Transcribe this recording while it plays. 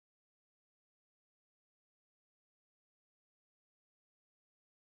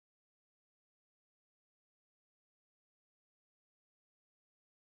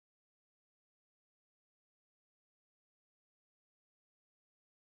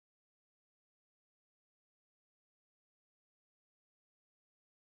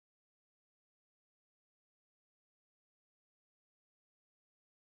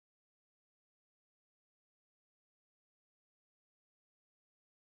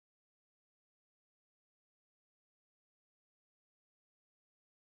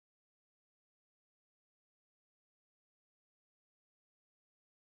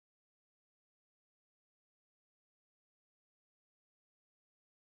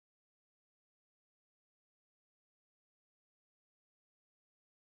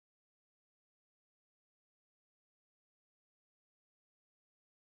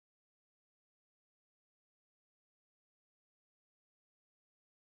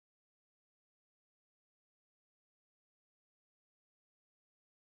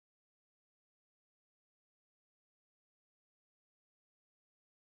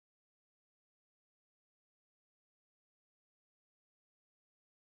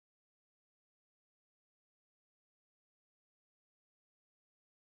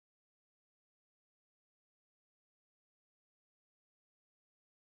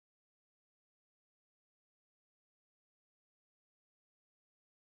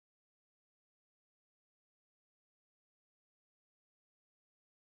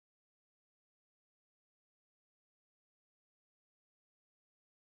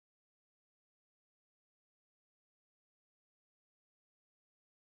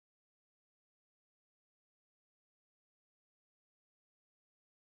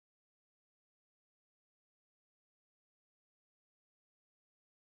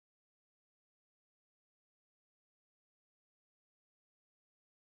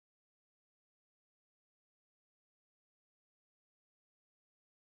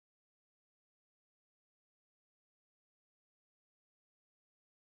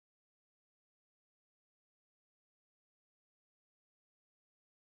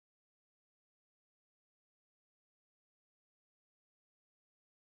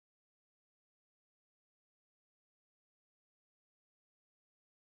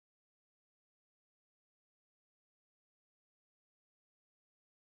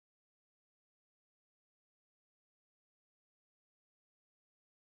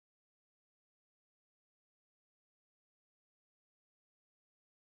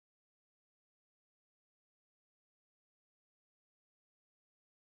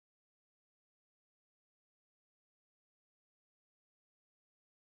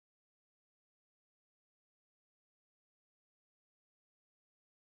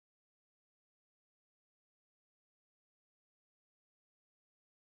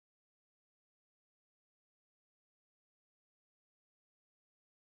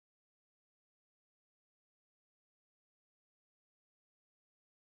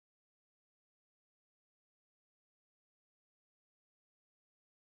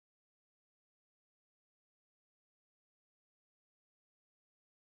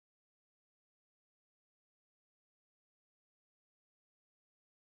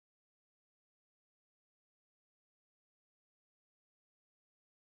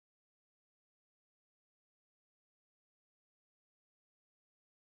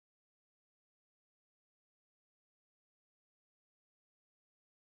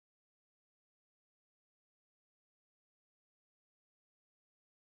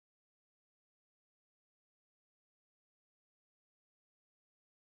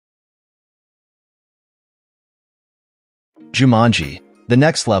Jumanji, The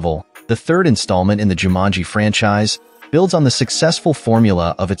Next Level, the third installment in the Jumanji franchise, builds on the successful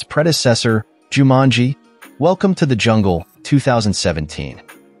formula of its predecessor, Jumanji, Welcome to the Jungle, 2017,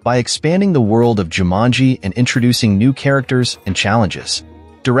 by expanding the world of Jumanji and introducing new characters and challenges.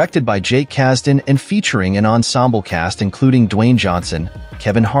 Directed by Jake Kasdan and featuring an ensemble cast including Dwayne Johnson,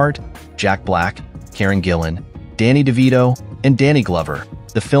 Kevin Hart, Jack Black, Karen Gillan, Danny DeVito, and Danny Glover,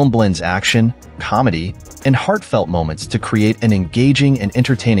 the film blends action, comedy, and heartfelt moments to create an engaging and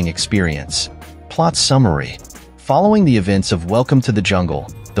entertaining experience. Plot summary. Following the events of Welcome to the Jungle,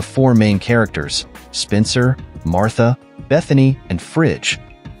 the four main characters, Spencer, Martha, Bethany, and Fridge,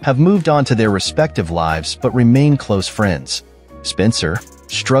 have moved on to their respective lives but remain close friends. Spencer,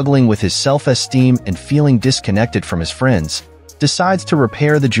 struggling with his self-esteem and feeling disconnected from his friends, decides to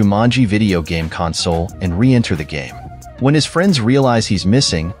repair the Jumanji video game console and re-enter the game. When his friends realize he's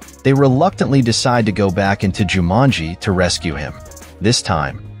missing, they reluctantly decide to go back into Jumanji to rescue him. This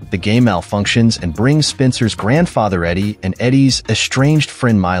time, the game malfunctions and brings Spencer's grandfather Eddie and Eddie's estranged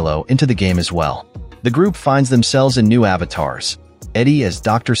friend Milo into the game as well. The group finds themselves in new avatars: Eddie as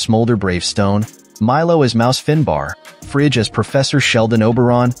Dr. Smolder Bravestone, Milo as Mouse Finbar, Fridge as Professor Sheldon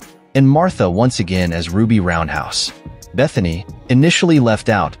Oberon, and Martha once again as Ruby Roundhouse. Bethany, initially left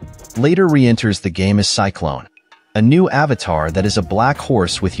out, later re-enters the game as Cyclone, a new avatar that is a black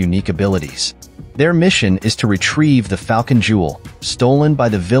horse with unique abilities. Their mission is to retrieve the Falcon Jewel, stolen by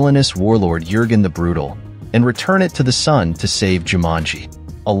the villainous warlord Jurgen the Brutal, and return it to the sun to save Jumanji.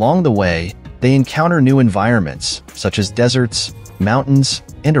 Along the way, they encounter new environments, such as deserts, mountains,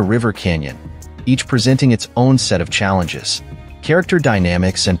 and a river canyon, each presenting its own set of challenges, character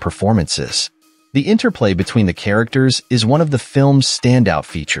dynamics, and performances. The interplay between the characters is one of the film's standout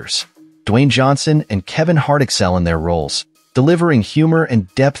features. Dwayne Johnson and Kevin Hart excel in their roles, delivering humor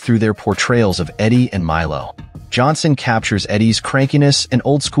and depth through their portrayals of Eddie and Milo. Johnson captures Eddie's crankiness and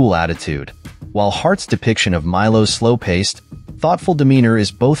old-school attitude, while Hart's depiction of Milo's slow-paced, thoughtful demeanor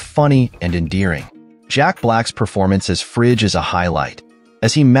is both funny and endearing. Jack Black's performance as Fridge is a highlight,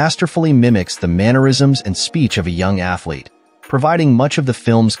 as he masterfully mimics the mannerisms and speech of a young athlete, providing much of the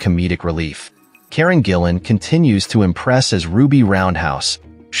film's comedic relief. Karen Gillan continues to impress as Ruby Roundhouse,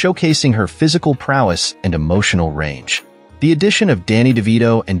 showcasing her physical prowess and emotional range. The addition of Danny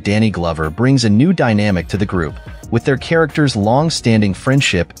DeVito and Danny Glover brings a new dynamic to the group, with their characters' long-standing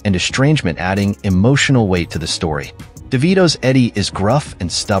friendship and estrangement adding emotional weight to the story. DeVito's Eddie is gruff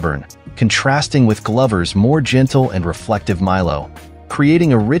and stubborn, contrasting with Glover's more gentle and reflective Milo,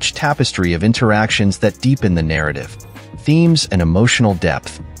 creating a rich tapestry of interactions that deepen the narrative, themes, and emotional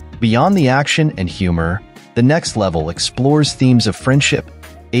depth. Beyond the action and humor, The Next Level explores themes of friendship,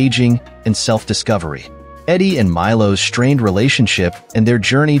 aging, and self-discovery. Eddie and Milo's strained relationship and their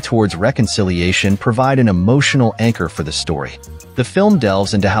journey towards reconciliation provide an emotional anchor for the story. The film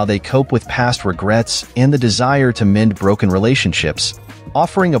delves into how they cope with past regrets and the desire to mend broken relationships,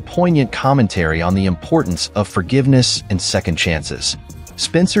 offering a poignant commentary on the importance of forgiveness and second chances.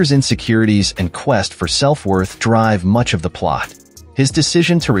 Spencer's insecurities and quest for self-worth drive much of the plot. His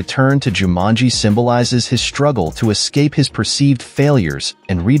decision to return to Jumanji symbolizes his struggle to escape his perceived failures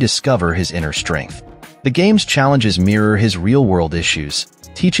and rediscover his inner strength. The game's challenges mirror his real-world issues,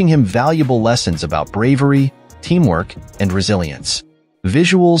 teaching him valuable lessons about bravery, teamwork, and resilience.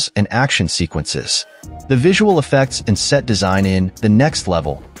 Visuals and action sequences. The visual effects and set design in The Next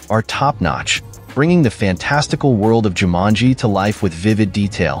Level are top-notch, bringing the fantastical world of Jumanji to life with vivid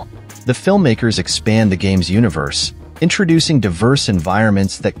detail. The filmmakers expand the game's universe, introducing diverse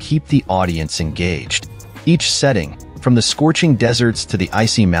environments that keep the audience engaged. Each setting, from the scorching deserts to the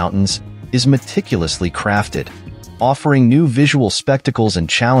icy mountains, is meticulously crafted, offering new visual spectacles and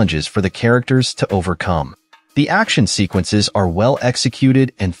challenges for the characters to overcome. The action sequences are well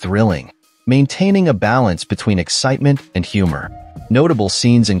executed and thrilling, maintaining a balance between excitement and humor. Notable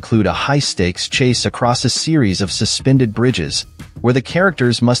scenes include a high-stakes chase across a series of suspended bridges, where the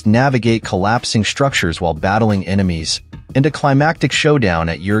characters must navigate collapsing structures while battling enemies, and a climactic showdown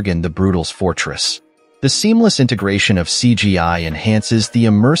at Jurgen the Brutal's fortress. The seamless integration of CGI enhances the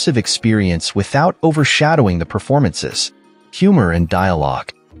immersive experience without overshadowing the performances. Humor and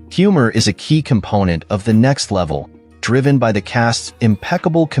dialogue. Humor is a key component of The Next Level, driven by the cast's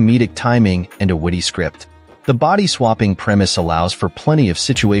impeccable comedic timing and a witty script. The body-swapping premise allows for plenty of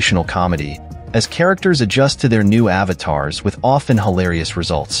situational comedy, as characters adjust to their new avatars with often hilarious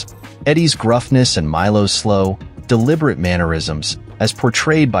results. Eddie's gruffness and Milo's slow, deliberate mannerisms, as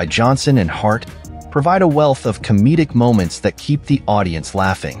portrayed by Johnson and Hart, provide a wealth of comedic moments that keep the audience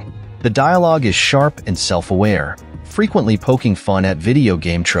laughing. The dialogue is sharp and self-aware, frequently poking fun at video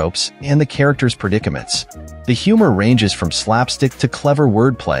game tropes and the characters' predicaments. The humor ranges from slapstick to clever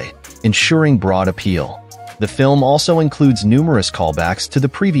wordplay, ensuring broad appeal. The film also includes numerous callbacks to the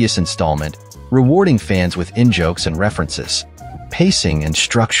previous installment, rewarding fans with in-jokes and references. Pacing and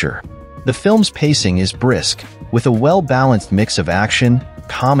structure. The film's pacing is brisk, with a well-balanced mix of action,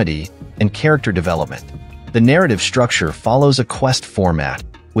 comedy, and character development. The narrative structure follows a quest format,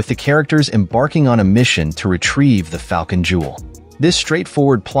 with the characters embarking on a mission to retrieve the Falcon Jewel. This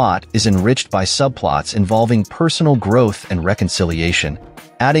straightforward plot is enriched by subplots involving personal growth and reconciliation,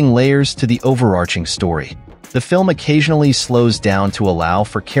 adding layers to the overarching story. The film occasionally slows down to allow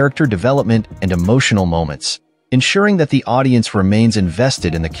for character development and emotional moments, ensuring that the audience remains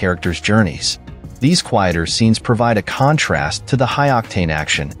invested in the characters' journeys. These quieter scenes provide a contrast to the high-octane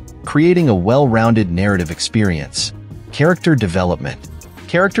action, creating a well-rounded narrative experience. Character development.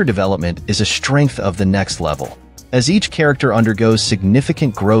 Character development is a strength of the next level, as each character undergoes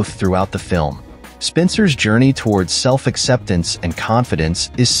significant growth throughout the film. Spencer's journey towards self-acceptance and confidence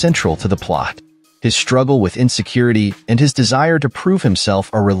is central to the plot. His struggle with insecurity and his desire to prove himself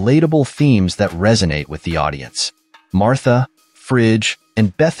are relatable themes that resonate with the audience. Martha, Fridge,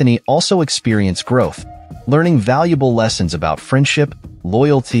 and Bethany also experience growth, learning valuable lessons about friendship,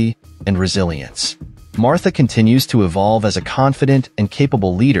 loyalty, and resilience. Martha continues to evolve as a confident and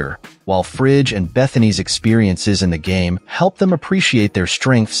capable leader, while Fridge and Bethany's experiences in the game help them appreciate their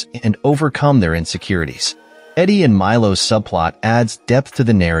strengths and overcome their insecurities. Eddie and Milo's subplot adds depth to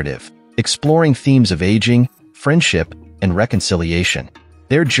the narrative, exploring themes of aging, friendship, and reconciliation.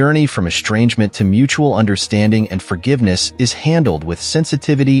 Their journey from estrangement to mutual understanding and forgiveness is handled with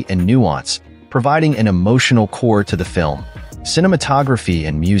sensitivity and nuance, providing an emotional core to the film. Cinematography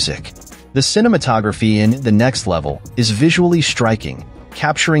and music. The cinematography in The Next Level is visually striking,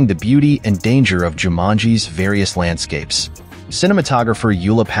 capturing the beauty and danger of Jumanji's various landscapes. Cinematographer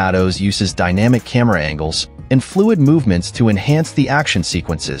Eula Pados uses dynamic camera angles and fluid movements to enhance the action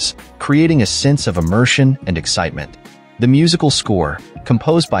sequences, creating a sense of immersion and excitement. The musical score,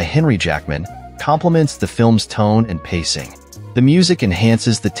 composed by Henry Jackman, complements the film's tone and pacing. The music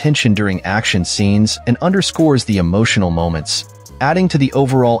enhances the tension during action scenes and underscores the emotional moments, adding to the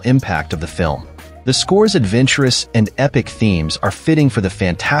overall impact of the film. The score's adventurous and epic themes are fitting for the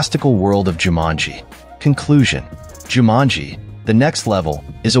fantastical world of Jumanji. Conclusion. Jumanji, The Next Level,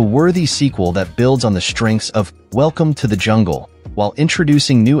 is a worthy sequel that builds on the strengths of Welcome to the Jungle, while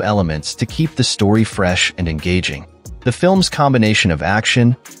introducing new elements to keep the story fresh and engaging. The film's combination of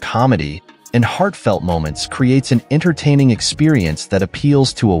action, comedy, and heartfelt moments creates an entertaining experience that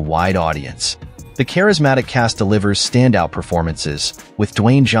appeals to a wide audience. The charismatic cast delivers standout performances, with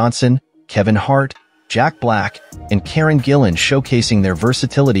Dwayne Johnson, Kevin Hart, Jack Black, and Karen Gillan showcasing their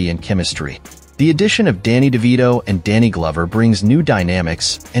versatility and chemistry. The addition of Danny DeVito and Danny Glover brings new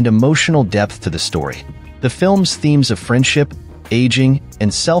dynamics and emotional depth to the story. The film's themes of friendship, aging,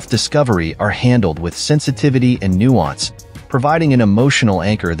 and self-discovery are handled with sensitivity and nuance, providing an emotional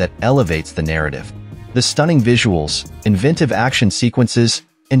anchor that elevates the narrative. The stunning visuals, inventive action sequences,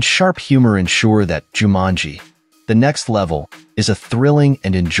 and sharp humor ensure that Jumanji, The Next Level, is a thrilling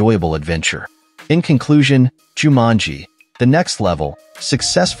and enjoyable adventure. In conclusion, Jumanji, The Next Level,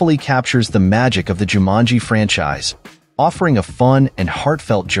 successfully captures the magic of the Jumanji franchise, offering a fun and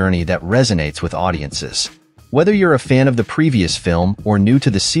heartfelt journey that resonates with audiences. Whether you're a fan of the previous film or new to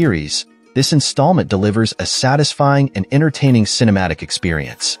the series, this installment delivers a satisfying and entertaining cinematic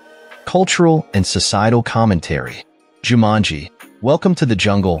experience. Cultural and societal commentary. Jumanji, Welcome to the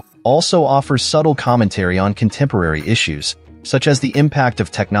Jungle also offers subtle commentary on contemporary issues, such as the impact of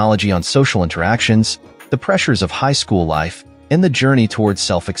technology on social interactions, the pressures of high school life, and the journey towards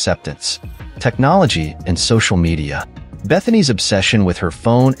self-acceptance. Technology and social media. Bethany's obsession with her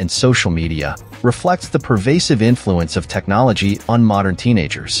phone and social media reflects the pervasive influence of technology on modern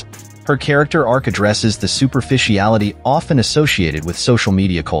teenagers. Her character arc addresses the superficiality often associated with social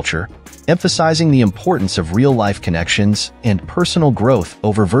media culture, emphasizing the importance of real-life connections and personal growth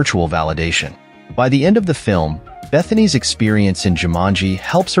over virtual validation. By the end of the film, Bethany's experience in Jumanji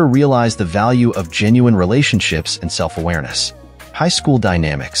helps her realize the value of genuine relationships and self-awareness. High school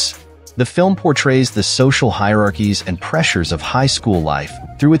dynamics. The film portrays the social hierarchies and pressures of high school life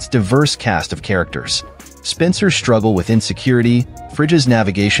through its diverse cast of characters. Spencer's struggle with insecurity, Fridge's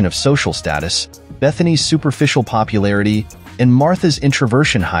navigation of social status, Bethany's superficial popularity, and Martha's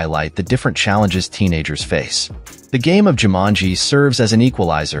introversion highlight the different challenges teenagers face. The game of Jumanji serves as an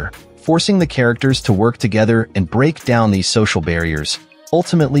equalizer, forcing the characters to work together and break down these social barriers,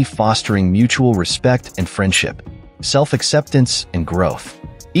 ultimately fostering mutual respect and friendship. self-acceptance, and growth.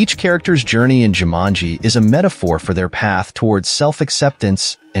 Each character's journey in Jumanji is a metaphor for their path towards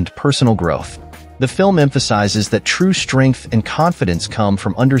self-acceptance and personal growth. The film emphasizes that true strength and confidence come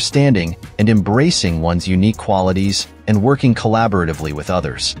from understanding and embracing one's unique qualities and working collaboratively with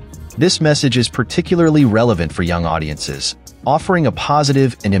others. This message is particularly relevant for young audiences, offering a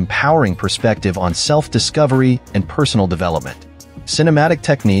positive and empowering perspective on self-discovery and personal development. Cinematic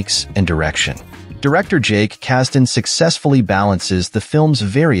techniques and direction. Director Jake Kasdan successfully balances the film's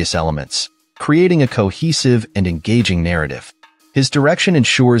various elements, creating a cohesive and engaging narrative. His direction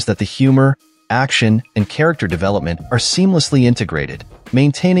ensures that the humor, action, and character development are seamlessly integrated,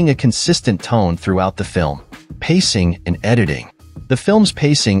 maintaining a consistent tone throughout the film. Pacing and editing. The film's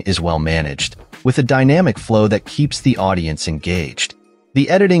pacing is well managed, with a dynamic flow that keeps the audience engaged. The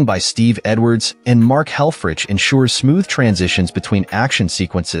editing by Steve Edwards and Mark Helfrich ensures smooth transitions between action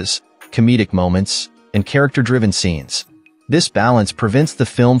sequences, comedic moments, and character-driven scenes. This balance prevents the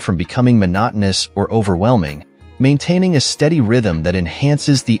film from becoming monotonous or overwhelming, maintaining a steady rhythm that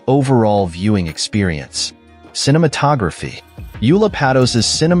enhances the overall viewing experience. Cinematography. Yula Pados'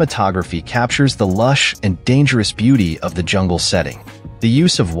 cinematography captures the lush and dangerous beauty of the jungle setting. The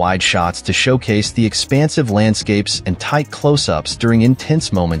use of wide shots to showcase the expansive landscapes and tight close-ups during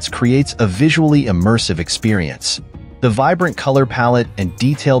intense moments creates a visually immersive experience. The vibrant color palette and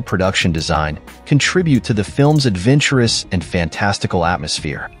detailed production design contribute to the film's adventurous and fantastical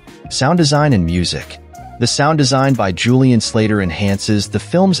atmosphere. Sound design and music. The sound design by Julian Slater enhances the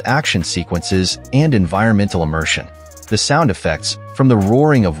film's action sequences and environmental immersion. The sound effects, from the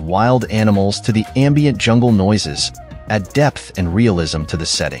roaring of wild animals to the ambient jungle noises, add depth and realism to the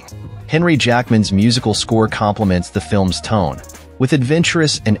setting. Henry Jackman's musical score complements the film's tone, with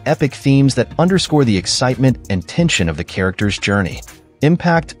adventurous and epic themes that underscore the excitement and tension of the character's journey.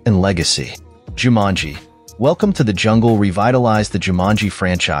 Impact and legacy. Jumanji: Welcome to the Jungle revitalized the Jumanji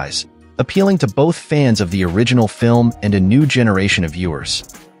franchise, appealing to both fans of the original film and a new generation of viewers.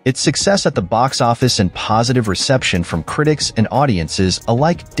 Its success at the box office and positive reception from critics and audiences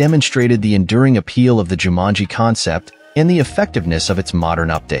alike demonstrated the enduring appeal of the Jumanji concept and the effectiveness of its modern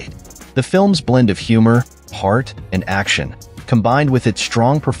update. The film's blend of humor, heart, and action, combined with its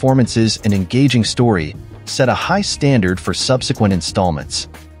strong performances and engaging story, set a high standard for subsequent installments.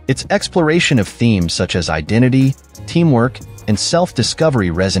 Its exploration of themes such as identity, teamwork, and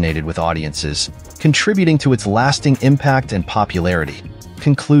self-discovery resonated with audiences, contributing to its lasting impact and popularity.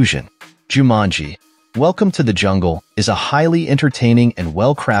 Conclusion. Jumanji: Welcome to the Jungle is a highly entertaining and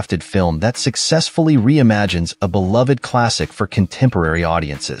well-crafted film that successfully reimagines a beloved classic for contemporary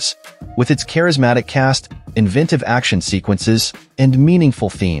audiences. With its charismatic cast, inventive action sequences, and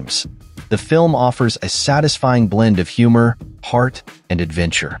meaningful themes, the film offers a satisfying blend of humor, heart, and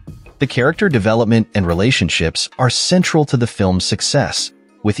adventure. The character development and relationships are central to the film's success,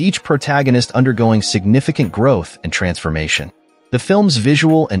 with each protagonist undergoing significant growth and transformation. The film's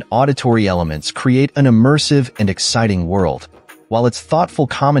visual and auditory elements create an immersive and exciting world, while its thoughtful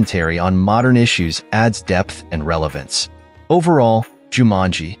commentary on modern issues adds depth and relevance. Overall,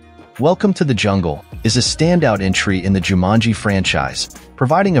 Jumanji: Welcome to the Jungle is a standout entry in the Jumanji franchise,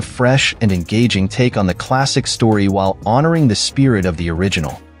 providing a fresh and engaging take on the classic story while honoring the spirit of the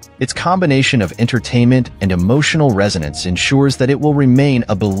original. Its combination of entertainment and emotional resonance ensures that it will remain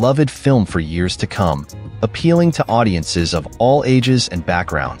a beloved film for years to come, appealing to audiences of all ages and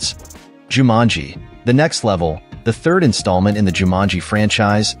backgrounds. Jumanji: The Next Level, the third installment in the Jumanji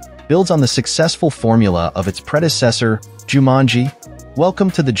franchise, builds on the successful formula of its predecessor, Jumanji: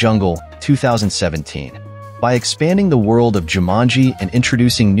 Welcome to the Jungle 2017, by expanding the world of Jumanji and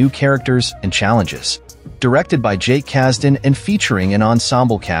introducing new characters and challenges. Directed by Jake Kasdan and featuring an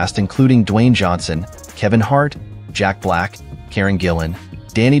ensemble cast including Dwayne Johnson, Kevin Hart, Jack Black, Karen Gillan,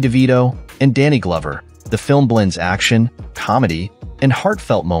 Danny DeVito, and Danny Glover, the film blends action, comedy, and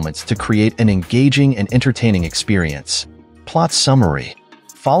heartfelt moments to create an engaging and entertaining experience. Plot summary.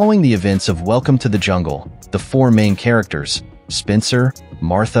 Following the events of Welcome to the Jungle, the four main characters, Spencer,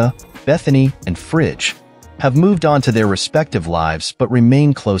 Martha, Bethany, and Fridge, have moved on to their respective lives but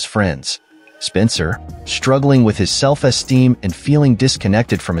remain close friends. Spencer, struggling with his self-esteem and feeling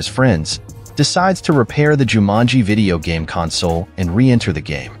disconnected from his friends, decides to repair the Jumanji video game console and re-enter the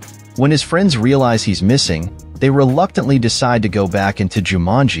game. When his friends realize he's missing, they reluctantly decide to go back into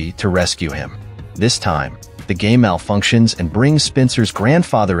Jumanji to rescue him. This time, the game malfunctions and brings Spencer's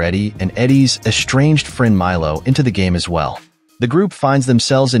grandfather Eddie and Eddie's estranged friend Milo into the game as well. The group finds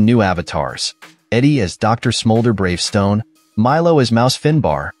themselves in new avatars: Eddie as Dr. Smolder Bravestone, Milo as Mouse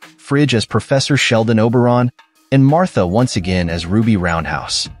Finbar, Fridge as Professor Sheldon Oberon, and Martha once again as Ruby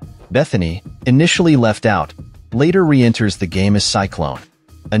Roundhouse. Bethany, initially left out, later re-enters the game as Cyclone,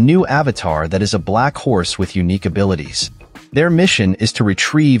 a new avatar that is a black horse with unique abilities. Their mission is to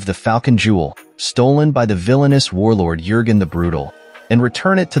retrieve the Falcon Jewel, stolen by the villainous warlord Jurgen the Brutal, and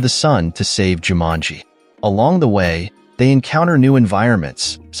return it to the sun to save Jumanji. Along the way, they encounter new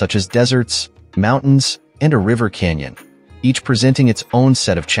environments, such as deserts, mountains, and a river canyon, each presenting its own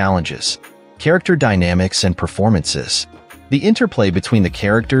set of challenges. Character dynamics and performances. The interplay between the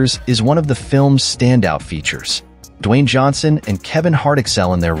characters is one of the film's standout features. Dwayne Johnson and Kevin Hart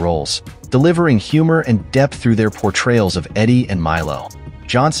excel in their roles, delivering humor and depth through their portrayals of Eddie and Milo.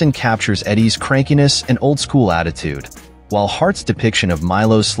 Johnson captures Eddie's crankiness and old-school attitude, while Hart's depiction of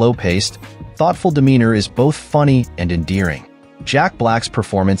Milo's slow-paced, thoughtful demeanor is both funny and endearing. Jack Black's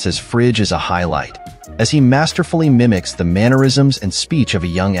performance as Fridge is a highlight, as he masterfully mimics the mannerisms and speech of a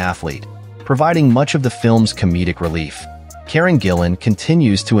young athlete, providing much of the film's comedic relief. Karen Gillan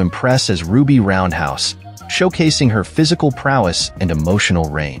continues to impress as Ruby Roundhouse, showcasing her physical prowess and emotional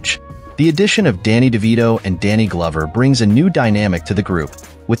range. The addition of Danny DeVito and Danny Glover brings a new dynamic to the group,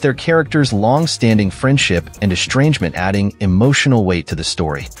 with their characters' long-standing friendship and estrangement adding emotional weight to the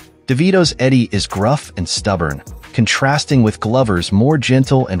story. DeVito's Eddie is gruff and stubborn, contrasting with Glover's more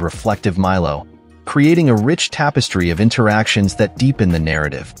gentle and reflective Milo, creating a rich tapestry of interactions that deepen the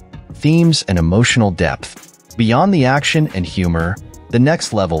narrative, themes, and emotional depth. Beyond the action and humor, The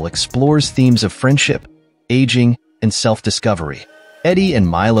Next Level explores themes of friendship, aging, and self-discovery. Eddie and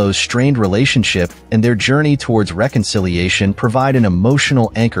Milo's strained relationship and their journey towards reconciliation provide an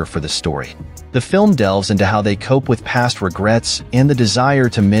emotional anchor for the story. The film delves into how they cope with past regrets and the desire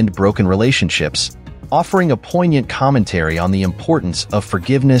to mend broken relationships, offering a poignant commentary on the importance of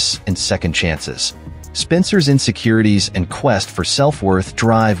forgiveness and second chances. Spencer's insecurities and quest for self-worth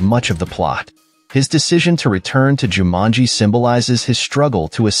drive much of the plot. His decision to return to Jumanji symbolizes his struggle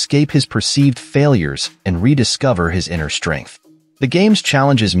to escape his perceived failures and rediscover his inner strength. The game's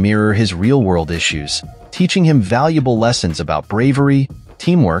challenges mirror his real-world issues, teaching him valuable lessons about bravery,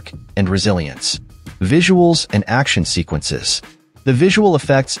 teamwork, and resilience. Visuals and action sequences. The visual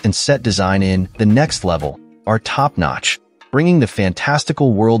effects and set design in The Next Level are top-notch, bringing the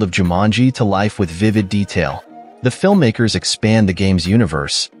fantastical world of Jumanji to life with vivid detail. The filmmakers expand the game's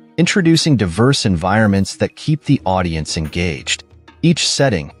universe, introducing diverse environments that keep the audience engaged. Each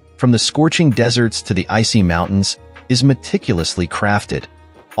setting, from the scorching deserts to the icy mountains, is meticulously crafted,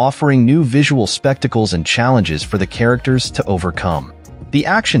 offering new visual spectacles and challenges for the characters to overcome. The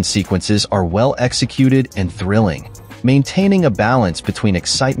action sequences are well executed and thrilling, maintaining a balance between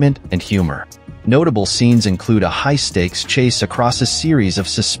excitement and humor. Notable scenes include a high-stakes chase across a series of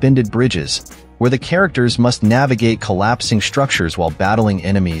suspended bridges, where the characters must navigate collapsing structures while battling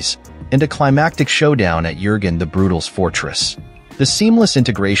enemies, and a climactic showdown at Jurgen the Brutal's fortress. The seamless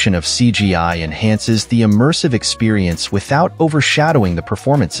integration of CGI enhances the immersive experience without overshadowing the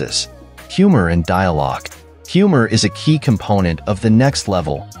performances. Humor and dialogue. Humor is a key component of The Next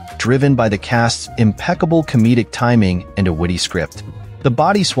Level, driven by the cast's impeccable comedic timing and a witty script. The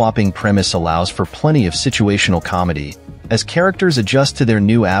body-swapping premise allows for plenty of situational comedy, as characters adjust to their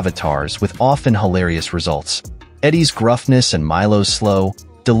new avatars with often hilarious results. Eddie's gruffness and Milo's slow,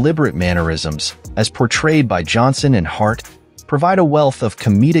 deliberate mannerisms, as portrayed by Johnson and Hart, provide a wealth of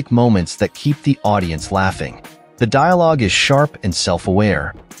comedic moments that keep the audience laughing. The dialogue is sharp and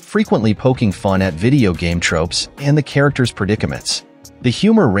self-aware, frequently poking fun at video game tropes and the characters' predicaments. The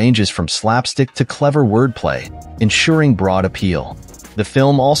humor ranges from slapstick to clever wordplay, ensuring broad appeal. The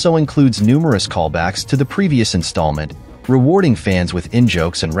film also includes numerous callbacks to the previous installment, rewarding fans with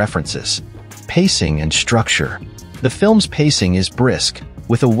in-jokes and references. Pacing and structure. The film's pacing is brisk,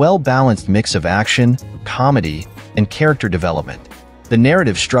 with a well-balanced mix of action, comedy, and character development. The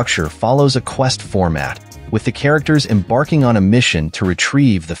narrative structure follows a quest format, with the characters embarking on a mission to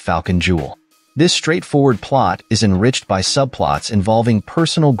retrieve the Falcon Jewel. This straightforward plot is enriched by subplots involving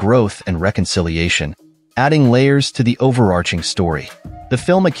personal growth and reconciliation, adding layers to the overarching story. The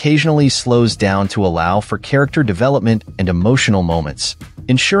film occasionally slows down to allow for character development and emotional moments,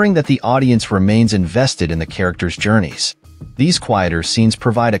 ensuring that the audience remains invested in the characters' journeys. These quieter scenes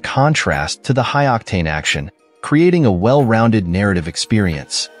provide a contrast to the high-octane action, creating a well-rounded narrative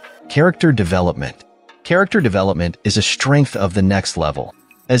experience. Character development. Character development is a strength of The Next Level,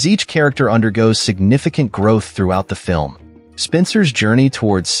 as each character undergoes significant growth throughout the film. Spencer's journey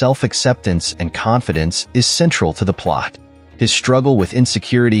towards self-acceptance and confidence is central to the plot. His struggle with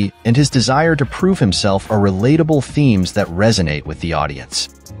insecurity and his desire to prove himself are relatable themes that resonate with the audience.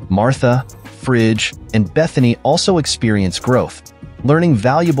 Martha, Fridge, and Bethany also experience growth, learning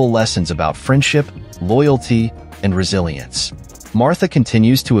valuable lessons about friendship, loyalty, and resilience. Martha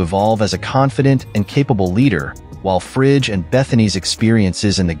continues to evolve as a confident and capable leader, while Fridge and Bethany's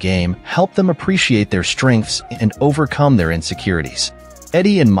experiences in the game help them appreciate their strengths and overcome their insecurities.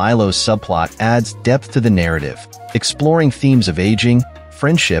 Eddie and Milo's subplot adds depth to the narrative, exploring themes of aging,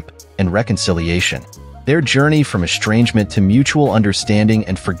 friendship, and reconciliation. Their journey from estrangement to mutual understanding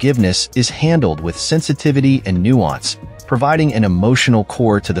and forgiveness is handled with sensitivity and nuance, providing an emotional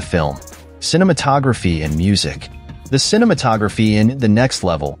core to the film. Cinematography and music. The cinematography in The Next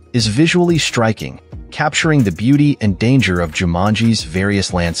Level is visually striking, capturing the beauty and danger of Jumanji's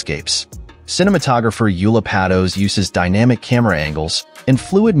various landscapes. Cinematographer Yula Patos uses dynamic camera angles and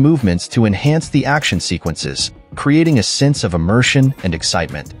fluid movements to enhance the action sequences, creating a sense of immersion and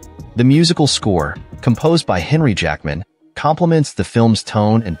excitement. The musical score, composed by Henry Jackman, complements the film's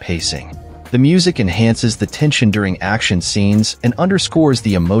tone and pacing. The music enhances the tension during action scenes and underscores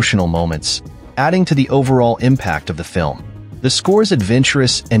the emotional moments, adding to the overall impact of the film. The score's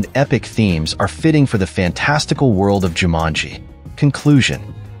adventurous and epic themes are fitting for the fantastical world of Jumanji. Conclusion.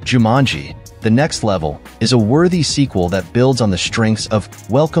 Jumanji: The Next Level is a worthy sequel that builds on the strengths of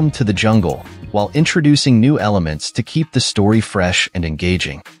Welcome to the Jungle, while introducing new elements to keep the story fresh and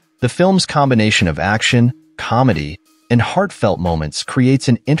engaging. The film's combination of action, comedy, and heartfelt moments creates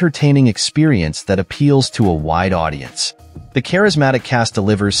an entertaining experience that appeals to a wide audience. The charismatic cast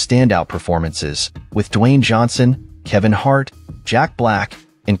delivers standout performances, with Dwayne Johnson, Kevin Hart, Jack Black,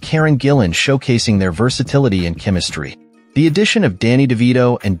 and Karen Gillan showcasing their versatility and chemistry. The addition of Danny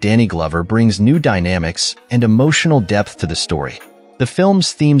DeVito and Danny Glover brings new dynamics and emotional depth to the story. The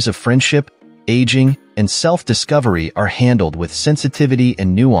film's themes of friendship, aging, and self-discovery are handled with sensitivity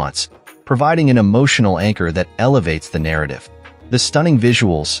and nuance, providing an emotional anchor that elevates the narrative. The stunning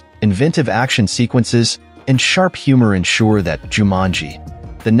visuals, inventive action sequences, and sharp humor ensure that Jumanji: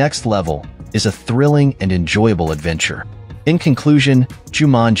 The Next Level is a thrilling and enjoyable adventure. In conclusion,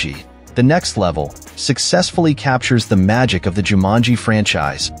 Jumanji: The Next Level successfully captures the magic of the Jumanji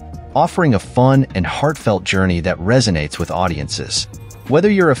franchise, offering a fun and heartfelt journey that resonates with audiences. Whether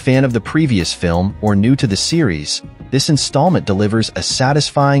you're a fan of the previous film or new to the series, this installment delivers a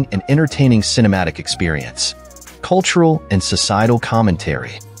satisfying and entertaining cinematic experience. Cultural and societal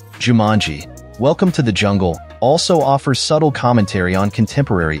commentary. Jumanji: Welcome to the Jungle also offers subtle commentary on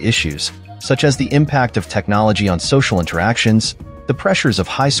contemporary issues, such as the impact of technology on social interactions, the pressures of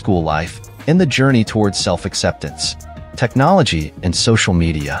high school life, and the journey towards self-acceptance. Technology and social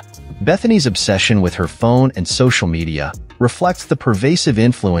media. Bethany's obsession with her phone and social media reflects the pervasive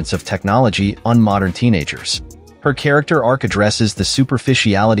influence of technology on modern teenagers. Her character arc addresses the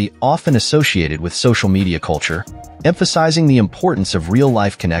superficiality often associated with social media culture, emphasizing the importance of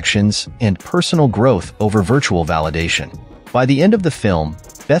real-life connections and personal growth over virtual validation. By the end of the film,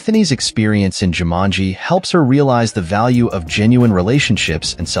 Bethany's experience in Jumanji helps her realize the value of genuine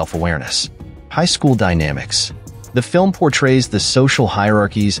relationships and self-awareness. High school dynamics. The film portrays the social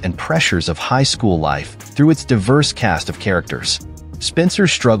hierarchies and pressures of high school life through its diverse cast of characters.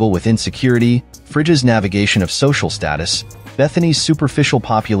 Spencer's struggle with insecurity, Fridge's navigation of social status, Bethany's superficial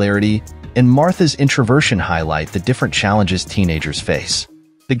popularity, and Martha's introversion highlight the different challenges teenagers face.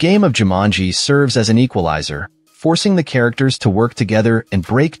 The game of Jumanji serves as an equalizer, forcing the characters to work together and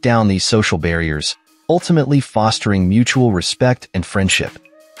break down these social barriers, ultimately fostering mutual respect and friendship,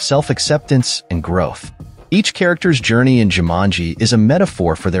 self-acceptance, and growth. Each character's journey in Jumanji is a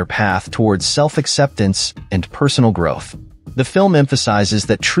metaphor for their path towards self-acceptance and personal growth. The film emphasizes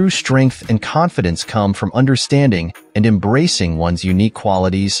that true strength and confidence come from understanding and embracing one's unique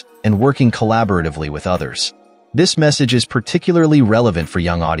qualities and working collaboratively with others. This message is particularly relevant for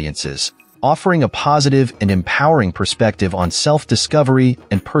young audiences, offering a positive and empowering perspective on self-discovery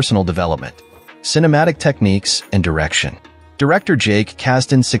and personal development. Cinematic techniques and direction. Director Jake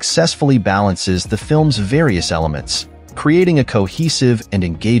Kasdan successfully balances the film's various elements, creating a cohesive and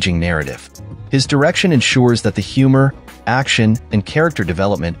engaging narrative. His direction ensures that the humor, action, and character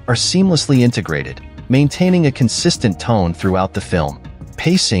development are seamlessly integrated, maintaining a consistent tone throughout the film.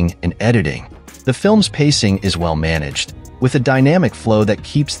 Pacing and editing. The film's pacing is well managed, with a dynamic flow that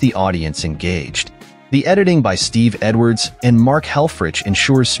keeps the audience engaged. The editing by Steve Edwards and Mark Helfrich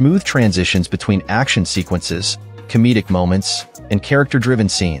ensures smooth transitions between action sequences, comedic moments, and character-driven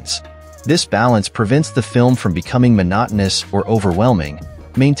scenes. This balance prevents the film from becoming monotonous or overwhelming,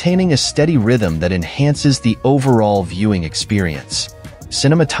 maintaining a steady rhythm that enhances the overall viewing experience.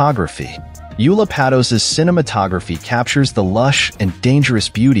 Cinematography. Yula Patos' cinematography captures the lush and dangerous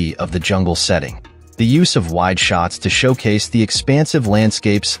beauty of the jungle setting. The use of wide shots to showcase the expansive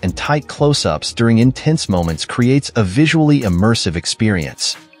landscapes and tight close-ups during intense moments creates a visually immersive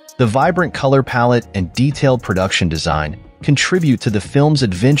experience. The vibrant color palette and detailed production design contribute to the film's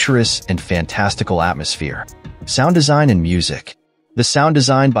adventurous and fantastical atmosphere. Sound design and music. The sound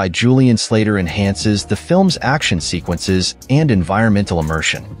design by Julian Slater enhances the film's action sequences and environmental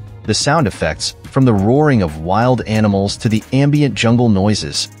immersion. The sound effects, from the roaring of wild animals to the ambient jungle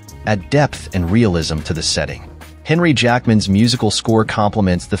noises, add depth and realism to the setting. Henry Jackman's musical score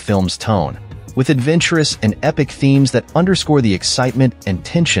complements the film's tone, with adventurous and epic themes that underscore the excitement and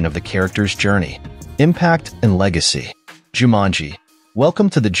tension of the character's journey. Impact and legacy. Jumanji: Welcome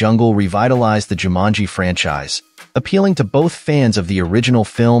to the Jungle revitalized the Jumanji franchise, appealing to both fans of the original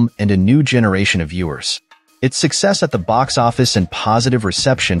film and a new generation of viewers. Its success at the box office and positive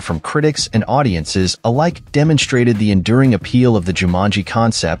reception from critics and audiences alike demonstrated the enduring appeal of the Jumanji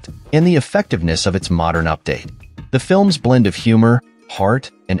concept and the effectiveness of its modern update. The film's blend of humor, heart,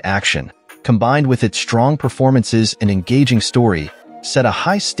 and action, combined with its strong performances and engaging story, set a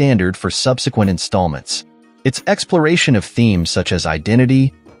high standard for subsequent installments. Its exploration of themes such as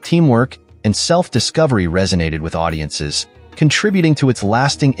identity, teamwork, and self-discovery resonated with audiences, contributing to its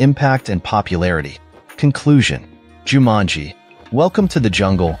lasting impact and popularity. Conclusion. Jumanji: Welcome to the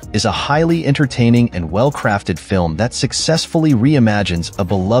Jungle is a highly entertaining and well-crafted film that successfully reimagines a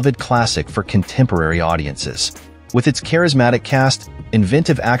beloved classic for contemporary audiences. With its charismatic cast,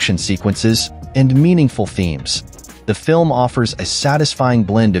 inventive action sequences, and meaningful themes, the film offers a satisfying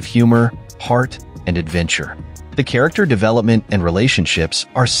blend of humor, heart, and adventure. The character development and relationships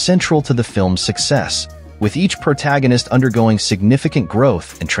are central to the film's success, with each protagonist undergoing significant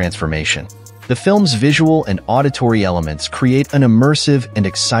growth and transformation. The film's visual and auditory elements create an immersive and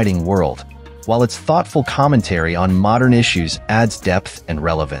exciting world, while its thoughtful commentary on modern issues adds depth and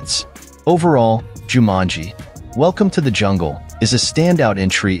relevance. Overall, Jumanji: Welcome to the Jungle is a standout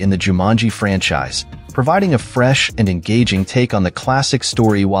entry in the Jumanji franchise, providing a fresh and engaging take on the classic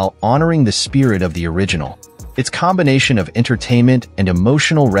story while honoring the spirit of the original. Its combination of entertainment and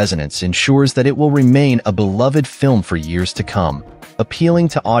emotional resonance ensures that it will remain a beloved film for years to come, appealing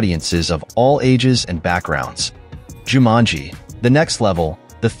to audiences of all ages and backgrounds. Jumanji: The Next Level,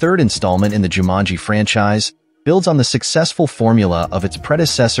 the third installment in the Jumanji franchise, builds on the successful formula of its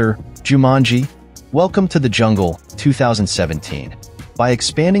predecessor, Jumanji: Welcome to the Jungle, 2017, by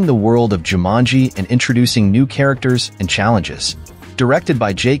expanding the world of Jumanji and introducing new characters and challenges. Directed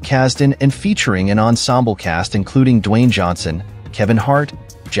by Jake Kasdan and featuring an ensemble cast including Dwayne Johnson, Kevin Hart,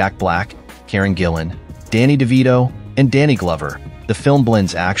 Jack Black, Karen Gillan, Danny DeVito, and Danny Glover, the film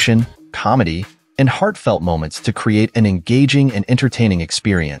blends action, comedy, and heartfelt moments to create an engaging and entertaining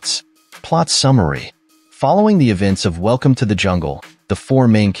experience. Plot summary. Following the events of Welcome to the Jungle, the four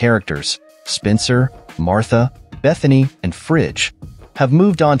main characters, Spencer, Martha, Bethany, and Fridge, have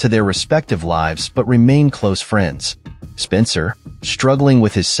moved on to their respective lives but remain close friends. Spencer, struggling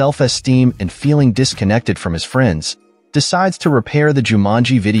with his self-esteem and feeling disconnected from his friends, decides to repair the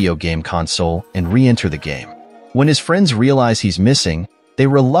Jumanji video game console and re-enter the game. When his friends realize he's missing, they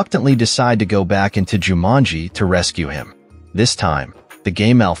reluctantly decide to go back into Jumanji to rescue him. This time, the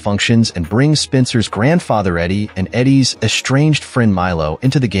game malfunctions and brings Spencer's grandfather Eddie and Eddie's estranged friend Milo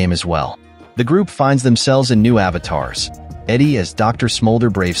into the game as well. The group finds themselves in new avatars: Eddie as Dr. Smolder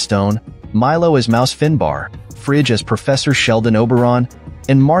Bravestone, Milo as Mouse Finbar, Fridge as Professor Sheldon Oberon,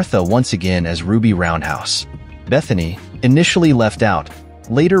 and Martha once again as Ruby Roundhouse. Bethany, initially left out,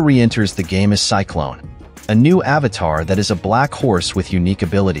 later re-enters the game as Cyclone, a new avatar that is a black horse with unique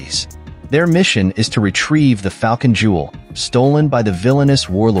abilities. Their mission is to retrieve the Falcon Jewel, stolen by the villainous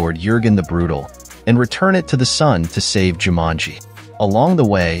warlord Jurgen the Brutal, and return it to the sun to save Jumanji. Along the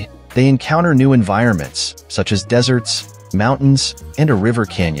way, they encounter new environments, such as deserts, mountains, and a river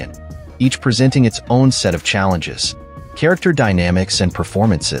canyon, each presenting its own set of challenges. Character dynamics and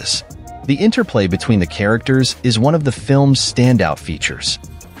performances. The interplay between the characters is one of the film's standout features.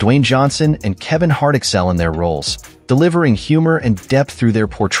 Dwayne Johnson and Kevin Hart excel in their roles, delivering humor and depth through their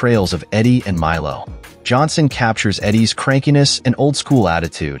portrayals of Eddie and Milo. Johnson captures Eddie's crankiness and old-school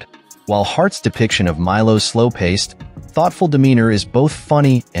attitude, while Hart's depiction of Milo's slow-paced, thoughtful demeanor is both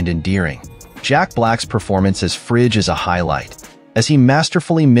funny and endearing. Jack Black's performance as Fridge is a highlight, as he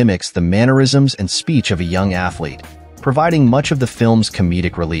masterfully mimics the mannerisms and speech of a young athlete, providing much of the film's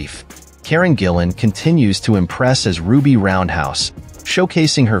comedic relief. Karen Gillan continues to impress as Ruby Roundhouse,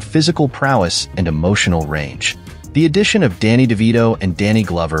 showcasing her physical prowess and emotional range. The addition of Danny DeVito and Danny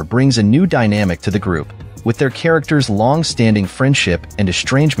Glover brings a new dynamic to the group, with their characters' long-standing friendship and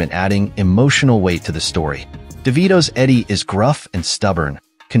estrangement adding emotional weight to the story. DeVito's Eddie is gruff and stubborn,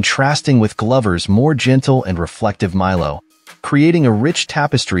 contrasting with Glover's more gentle and reflective Milo, creating a rich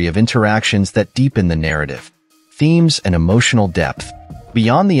tapestry of interactions that deepen the narrative, themes, and emotional depth.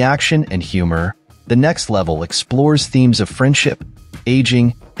 Beyond the action and humor, The Next Level explores themes of friendship,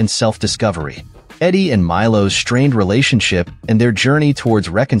 aging, and self-discovery. Eddie and Milo's strained relationship and their journey towards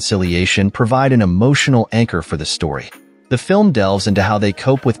reconciliation provide an emotional anchor for the story. The film delves into how they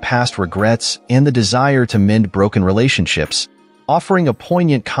cope with past regrets and the desire to mend broken relationships, offering a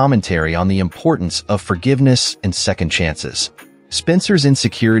poignant commentary on the importance of forgiveness and second chances. Spencer's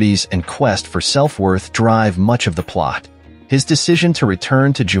insecurities and quest for self-worth drive much of the plot. His decision to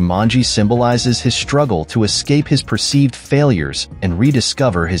return to Jumanji symbolizes his struggle to escape his perceived failures and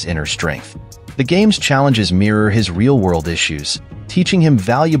rediscover his inner strength. The game's challenges mirror his real-world issues, teaching him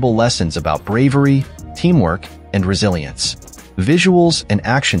valuable lessons about bravery, teamwork, and resilience. Visuals and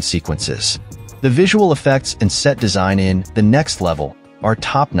action sequences. The visual effects and set design in The Next Level are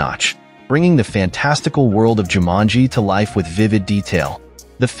top-notch, bringing the fantastical world of Jumanji to life with vivid detail.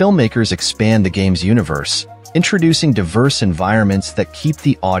 The filmmakers expand the game's universe, introducing diverse environments that keep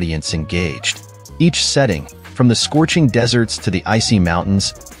the audience engaged. Each setting, from the scorching deserts to the icy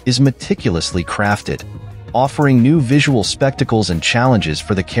mountains, is meticulously crafted, offering new visual spectacles and challenges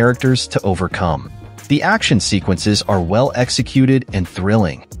for the characters to overcome. The action sequences are well executed and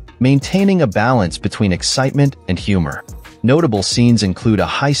thrilling, maintaining a balance between excitement and humor. Notable scenes include a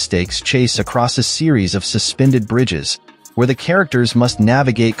high-stakes chase across a series of suspended bridges, where the characters must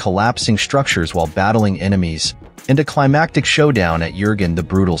navigate collapsing structures while battling enemies, and a climactic showdown at Jurgen the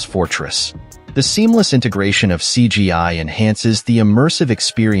Brutal's fortress. The seamless integration of CGI enhances the immersive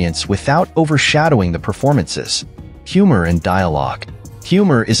experience without overshadowing the performances. Humor and dialogue.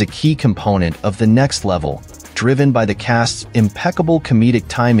 Humor is a key component of The Next Level, driven by the cast's impeccable comedic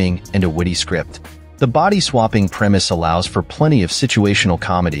timing and a witty script. The body-swapping premise allows for plenty of situational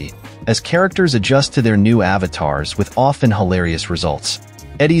comedy, as characters adjust to their new avatars with often hilarious results.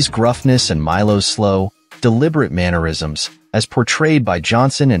 Eddie's gruffness and Milo's slow, deliberate mannerisms, as portrayed by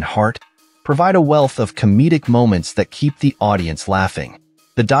Johnson and Hart, provide a wealth of comedic moments that keep the audience laughing.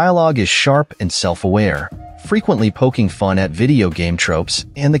 The dialogue is sharp and self-aware, frequently poking fun at video game tropes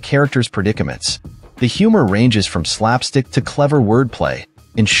and the characters' predicaments. The humor ranges from slapstick to clever wordplay,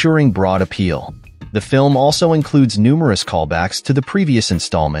 ensuring broad appeal. The film also includes numerous callbacks to the previous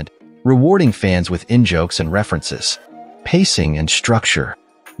installment, rewarding fans with in-jokes and references. Pacing and structure.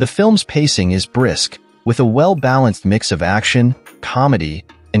 The film's pacing is brisk, with a well-balanced mix of action, comedy,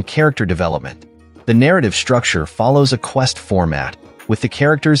 and character development. The narrative structure follows a quest format, with the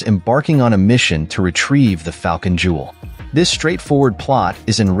characters embarking on a mission to retrieve the Falcon Jewel. This straightforward plot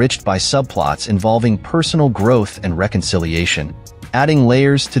is enriched by subplots involving personal growth and reconciliation, adding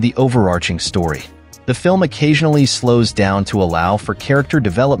layers to the overarching story. The film occasionally slows down to allow for character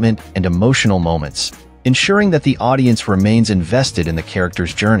development and emotional moments, ensuring that the audience remains invested in the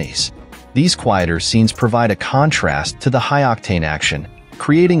characters' journeys. These quieter scenes provide a contrast to the high-octane action,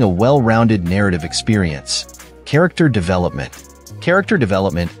 creating a well-rounded narrative experience. Character development. Character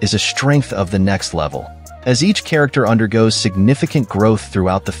development is a strength of The Next Level, as each character undergoes significant growth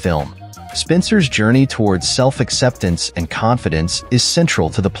throughout the film. Spencer's journey towards self-acceptance and confidence is central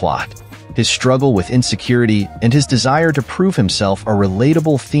to the plot. His struggle with insecurity and his desire to prove himself are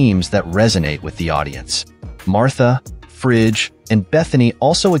relatable themes that resonate with the audience. Martha, Fridge, and Bethany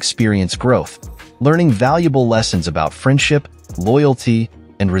also experience growth, learning valuable lessons about friendship, loyalty,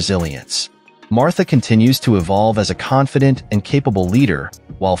 and resilience. Martha continues to evolve as a confident and capable leader,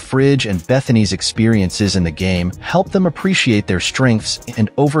 while Fridge and Bethany's experiences in the game help them appreciate their strengths and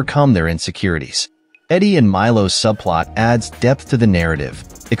overcome their insecurities. Eddie and Milo's subplot adds depth to the narrative,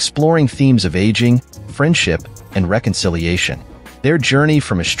 exploring themes of aging, friendship, and reconciliation. Their journey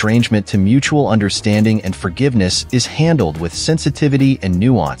from estrangement to mutual understanding and forgiveness is handled with sensitivity and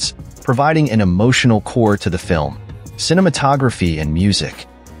nuance, providing an emotional core to the film. Cinematography and music.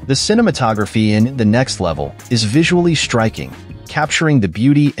 The cinematography in The Next Level is visually striking, capturing the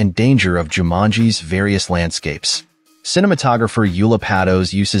beauty and danger of Jumanji's various landscapes. Cinematographer Eula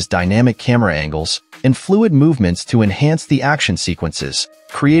Pados uses dynamic camera angles and fluid movements to enhance the action sequences,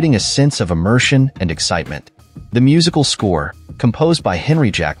 creating a sense of immersion and excitement. The musical score, composed by Henry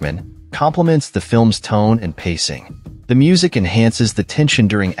Jackman, complements the film's tone and pacing. The music enhances the tension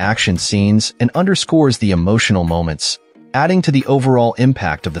during action scenes and underscores the emotional moments, adding to the overall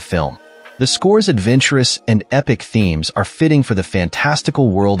impact of the film. The score's adventurous and epic themes are fitting for the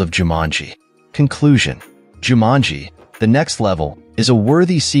fantastical world of Jumanji. Conclusion. Jumanji, The Next Level, is a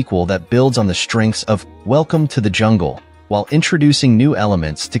worthy sequel that builds on the strengths of Welcome to the Jungle, while introducing new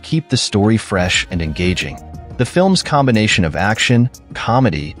elements to keep the story fresh and engaging. The film's combination of action,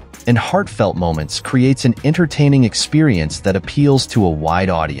 comedy, and heartfelt moments creates an entertaining experience that appeals to a wide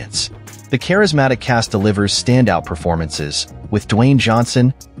audience. The charismatic cast delivers standout performances, with Dwayne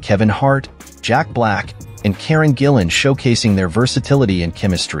Johnson, Kevin Hart, Jack Black, and Karen Gillan showcasing their versatility and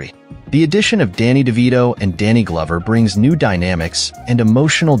chemistry. The addition of Danny DeVito and Danny Glover brings new dynamics and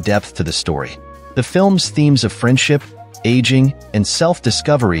emotional depth to the story. The film's themes of friendship, aging, and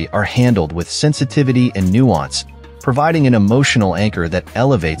self-discovery are handled with sensitivity and nuance, providing an emotional anchor that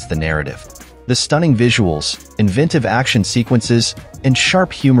elevates the narrative. The stunning visuals, inventive action sequences, and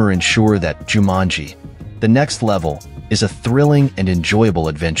sharp humor ensure that Jumanji: The Next Level is a thrilling and enjoyable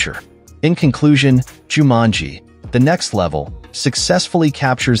adventure. In conclusion, Jumanji: The Next Level successfully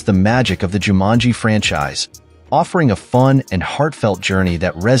captures the magic of the Jumanji franchise, offering a fun and heartfelt journey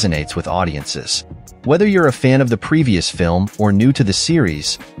that resonates with audiences. Whether you're a fan of the previous film or new to the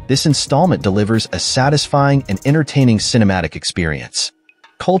series, this installment delivers a satisfying and entertaining cinematic experience.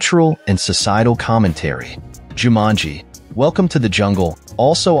 Cultural and societal commentary. Jumanji: Welcome to the Jungle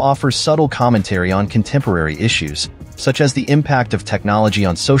also offers subtle commentary on contemporary issues, such as the impact of technology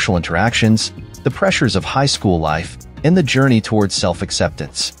on social interactions, the pressures of high school life, and the journey towards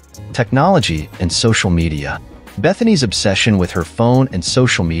self-acceptance. Technology and social media. Bethany's obsession with her phone and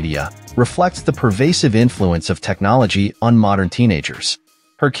social media reflects the pervasive influence of technology on modern teenagers.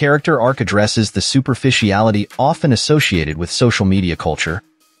 Her character arc addresses the superficiality often associated with social media culture,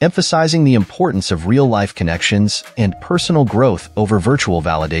 emphasizing the importance of real-life connections and personal growth over virtual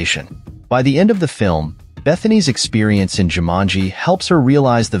validation. By the end of the film, Bethany's experience in Jumanji helps her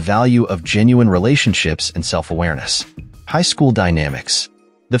realize the value of genuine relationships and self-awareness. High school dynamics.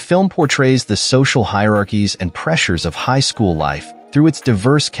 The film portrays the social hierarchies and pressures of high school life through its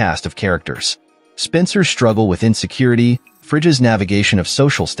diverse cast of characters. Spencer's struggle with insecurity, Fridge's navigation of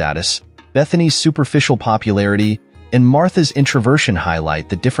social status, Bethany's superficial popularity, and Martha's introversion highlight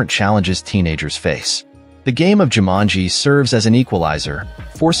the different challenges teenagers face. The game of Jumanji serves as an equalizer,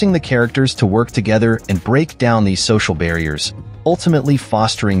 forcing the characters to work together and break down these social barriers, ultimately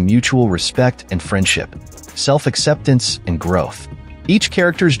fostering mutual respect and friendship, self-acceptance, and growth. Each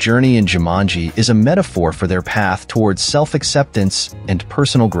character's journey in Jumanji is a metaphor for their path towards self-acceptance and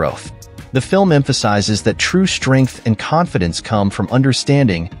personal growth. The film emphasizes that true strength and confidence come from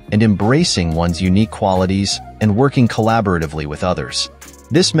understanding and embracing one's unique qualities and working collaboratively with others.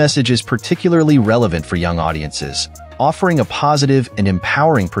 This message is particularly relevant for young audiences, offering a positive and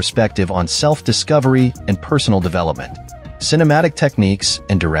empowering perspective on self-discovery and personal development. Cinematic techniques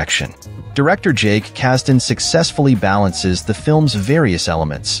and direction. Director Jake Kasdan successfully balances the film's various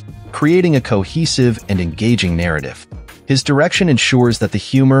elements, creating a cohesive and engaging narrative. His direction ensures that the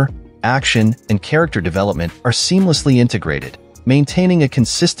humor, action, and character development are seamlessly integrated, maintaining a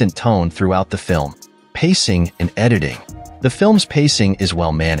consistent tone throughout the film. Pacing and editing. The film's pacing is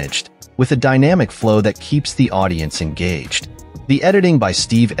well managed, with a dynamic flow that keeps the audience engaged. The editing by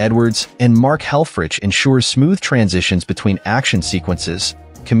Steve Edwards and Mark Helfrich ensures smooth transitions between action sequences,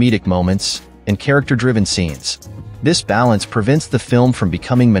 comedic moments, and character-driven scenes. This balance prevents the film from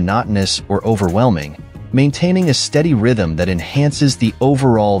becoming monotonous or overwhelming, maintaining a steady rhythm that enhances the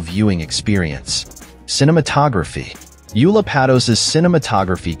overall viewing experience. Cinematography. Eula Patos's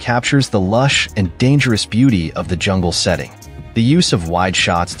cinematography captures the lush and dangerous beauty of the jungle setting. The use of wide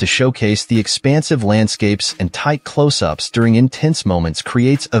shots to showcase the expansive landscapes and tight close-ups during intense moments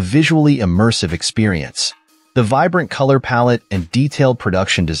creates a visually immersive experience. The vibrant color palette and detailed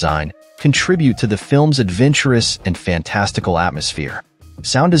production design contribute to the film's adventurous and fantastical atmosphere.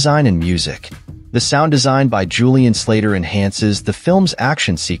 Sound design and music. The sound design by Julian Slater enhances the film's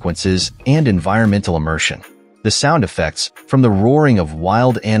action sequences and environmental immersion. The sound effects, from the roaring of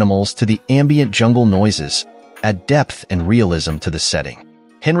wild animals to the ambient jungle noises, add depth and realism to the setting.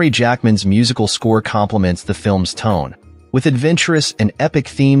 Henry Jackman's musical score complements the film's tone, with adventurous and epic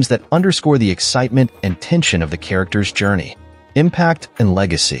themes that underscore the excitement and tension of the character's journey. Impact and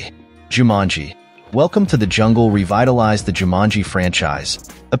legacy. Jumanji: Welcome to the Jungle revitalized the Jumanji franchise,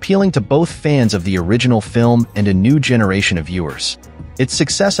 appealing to both fans of the original film and a new generation of viewers. Its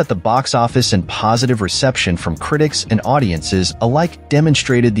success at the box office and positive reception from critics and audiences alike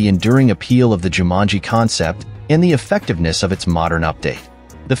demonstrated the enduring appeal of the Jumanji concept and the effectiveness of its modern update.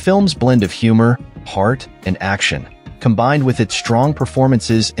 The film's blend of humor, heart, and action, combined with its strong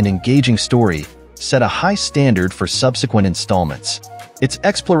performances and engaging story, set a high standard for subsequent installments. Its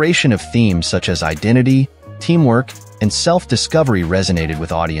exploration of themes such as identity, teamwork, and self-discovery resonated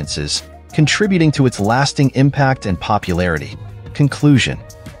with audiences, contributing to its lasting impact and popularity. Conclusion.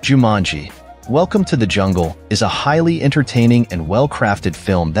 Jumanji: Welcome to the Jungle is a highly entertaining and well-crafted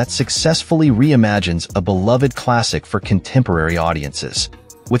film that successfully reimagines a beloved classic for contemporary audiences.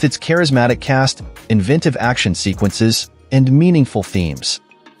 With its charismatic cast, inventive action sequences, and meaningful themes,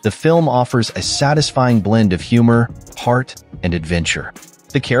 the film offers a satisfying blend of humor, heart, and adventure.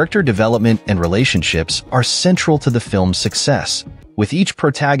 The character development and relationships are central to the film's success, with each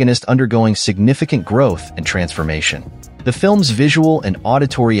protagonist undergoing significant growth and transformation. The film's visual and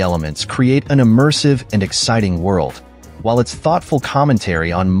auditory elements create an immersive and exciting world, while its thoughtful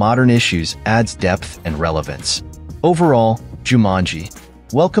commentary on modern issues adds depth and relevance. Overall, Jumanji: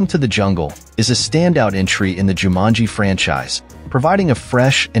 Welcome to the Jungle is a standout entry in the Jumanji franchise, providing a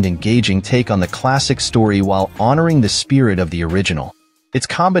fresh and engaging take on the classic story while honoring the spirit of the original. Its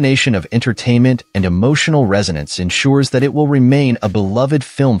combination of entertainment and emotional resonance ensures that it will remain a beloved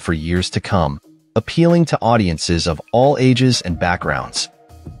film for years to come, appealing to audiences of all ages and backgrounds.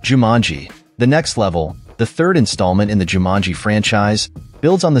 Jumanji: The Next Level, the third installment in the Jumanji franchise,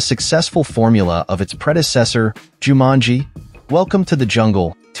 builds on the successful formula of its predecessor, Jumanji: Welcome to the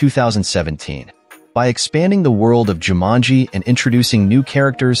Jungle, 2017, by expanding the world of Jumanji and introducing new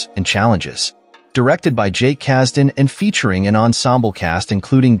characters and challenges. Directed by Jake Kasdan and featuring an ensemble cast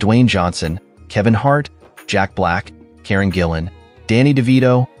including Dwayne Johnson, Kevin Hart, Jack Black, Karen Gillan, Danny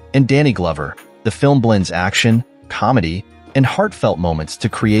DeVito, and Danny Glover, the film blends action, comedy, and heartfelt moments to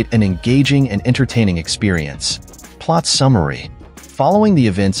create an engaging and entertaining experience. Plot summary: following the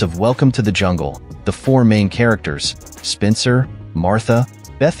events of Welcome to the Jungle, the four main characters, Spencer, Martha,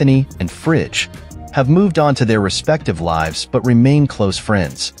 Bethany, and Fridge, have moved on to their respective lives but remain close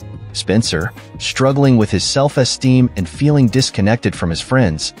friends. Spencer, struggling with his self-esteem and feeling disconnected from his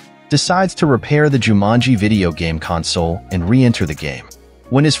friends, decides to repair the Jumanji video game console and re-enter the game.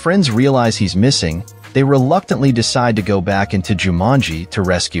 When his friends realize he's missing, they reluctantly decide to go back into Jumanji to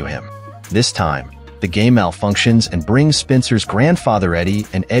rescue him. This time, the game malfunctions and brings Spencer's grandfather Eddie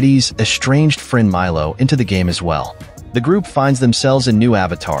and Eddie's estranged friend Milo into the game as well. The group finds themselves in new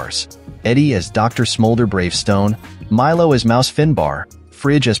avatars: Eddie as Dr. Smolder Bravestone, Milo as Mouse Finbar,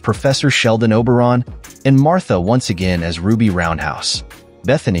 Fridge as Professor Sheldon Oberon, and Martha once again as Ruby Roundhouse.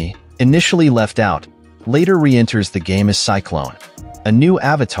 Bethany, initially left out, later re-enters the game as Cyclone, a new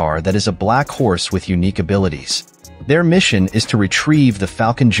avatar that is a black horse with unique abilities. Their mission is to retrieve the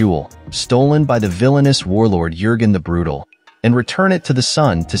Falcon Jewel, stolen by the villainous warlord Jurgen the Brutal, and return it to the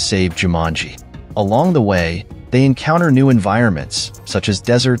sun to save Jumanji. Along the way, they encounter new environments, such as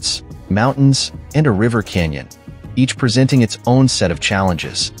deserts, mountains, and a river canyon, each presenting its own set of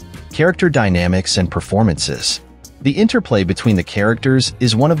challenges. Character dynamics and performances. The interplay between the characters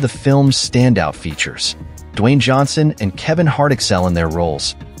is one of the film's standout features. Dwayne Johnson and Kevin Hart excel in their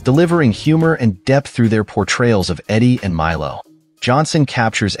roles, delivering humor and depth through their portrayals of Eddie and Milo. Johnson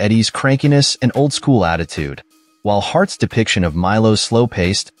captures Eddie's crankiness and old-school attitude, while Hart's depiction of Milo's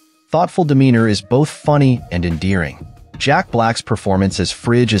slow-paced, thoughtful demeanor is both funny and endearing. Jack Black's performance as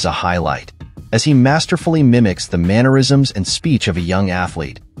Fridge is a highlight, as he masterfully mimics the mannerisms and speech of a young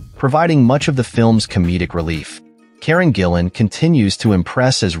athlete, providing much of the film's comedic relief. Karen Gillan continues to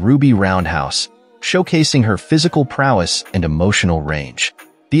impress as Ruby Roundhouse, showcasing her physical prowess and emotional range.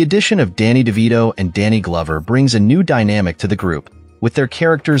 The addition of Danny DeVito and Danny Glover brings a new dynamic to the group, with their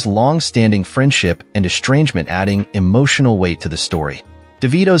characters' long-standing friendship and estrangement adding emotional weight to the story.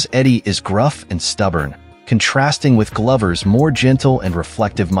 DeVito's Eddie is gruff and stubborn, contrasting with Glover's more gentle and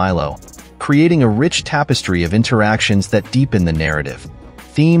reflective Milo, creating a rich tapestry of interactions that deepen the narrative,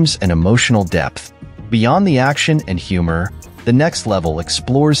 themes, and emotional depth. Beyond the action and humor, The Next Level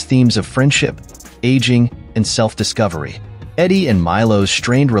explores themes of friendship, aging, and self-discovery. Eddie and Milo's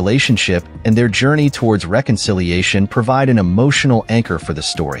strained relationship and their journey towards reconciliation provide an emotional anchor for the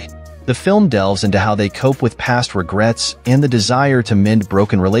story. The film delves into how they cope with past regrets and the desire to mend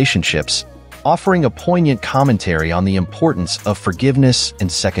broken relationships, offering a poignant commentary on the importance of forgiveness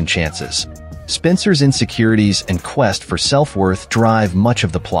and second chances. Spencer's insecurities and quest for self-worth drive much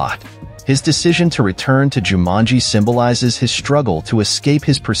of the plot. His decision to return to Jumanji symbolizes his struggle to escape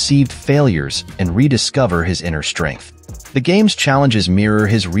his perceived failures and rediscover his inner strength. The game's challenges mirror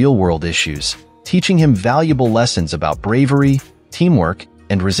his real-world issues, teaching him valuable lessons about bravery, teamwork,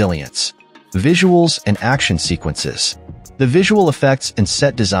 and resilience. Visuals and action sequences. The visual effects and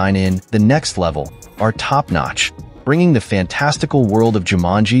set design in The Next Level are top-notch, bringing the fantastical world of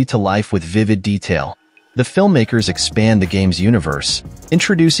Jumanji to life with vivid detail. The filmmakers expand the game's universe,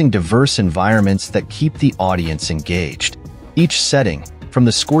 introducing diverse environments that keep the audience engaged. Each setting, from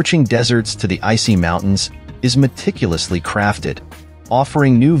the scorching deserts to the icy mountains, is meticulously crafted,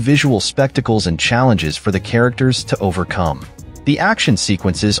 offering new visual spectacles and challenges for the characters to overcome. The action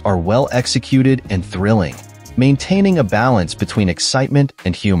sequences are well executed and thrilling, maintaining a balance between excitement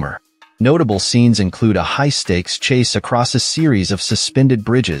and humor. Notable scenes include a high-stakes chase across a series of suspended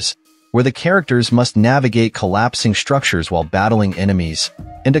bridges, where the characters must navigate collapsing structures while battling enemies,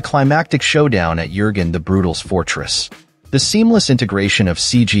 and a climactic showdown at Jurgen the Brutal's fortress. The seamless integration of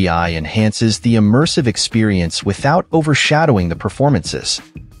CGI enhances the immersive experience without overshadowing the performances.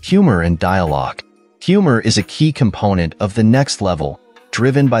 Humor and dialogue. Humor is a key component of The Next Level,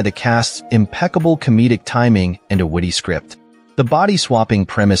 driven by the cast's impeccable comedic timing and a witty script. The body-swapping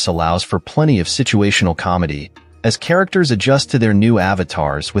premise allows for plenty of situational comedy, as characters adjust to their new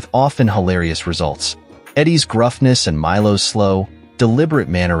avatars with often hilarious results. Eddie's gruffness and Milo's slow, deliberate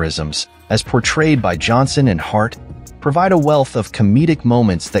mannerisms, as portrayed by Johnson and Hart, provide a wealth of comedic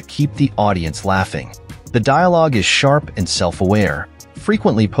moments that keep the audience laughing. The dialogue is sharp and self-aware,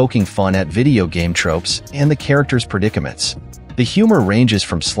 frequently poking fun at video game tropes and the characters' predicaments. The humor ranges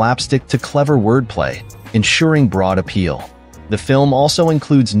from slapstick to clever wordplay, ensuring broad appeal. The film also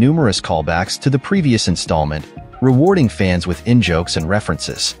includes numerous callbacks to the previous installment, rewarding fans with in-jokes and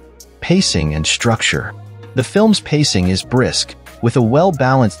references. Pacing and structure. The film's pacing is brisk, with a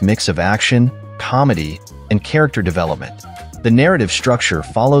well-balanced mix of action, comedy, and character development. The narrative structure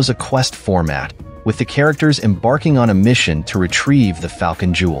follows a quest format, with the characters embarking on a mission to retrieve the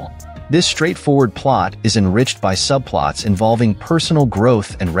Falcon Jewel. This straightforward plot is enriched by subplots involving personal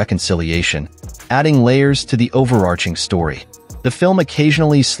growth and reconciliation, adding layers to the overarching story. The film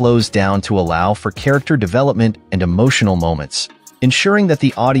occasionally slows down to allow for character development and emotional moments, ensuring that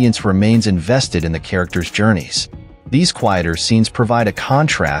the audience remains invested in the characters' journeys. These quieter scenes provide a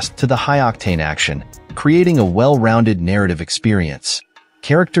contrast to the high-octane action, creating a well-rounded narrative experience.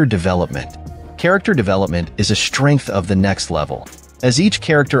 Character development. Character development is a strength of The Next Level, as each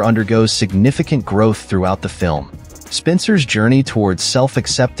character undergoes significant growth throughout the film. Spencer's journey towards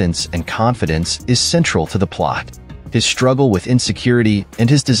self-acceptance and confidence is central to the plot. His struggle with insecurity and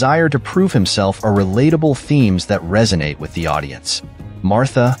his desire to prove himself are relatable themes that resonate with the audience.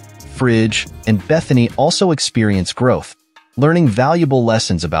 Martha, Fridge, and Bethany also experience growth, learning valuable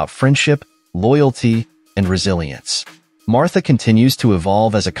lessons about friendship, loyalty, and resilience. Martha continues to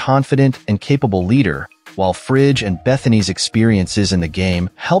evolve as a confident and capable leader, while Fridge and Bethany's experiences in the game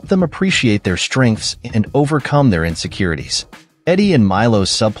help them appreciate their strengths and overcome their insecurities. Eddie and Milo's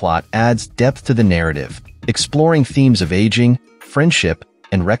subplot adds depth to the narrative, exploring themes of aging, friendship,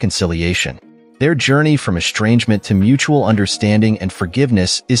 and reconciliation. Their journey from estrangement to mutual understanding and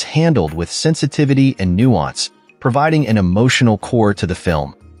forgiveness is handled with sensitivity and nuance, providing an emotional core to the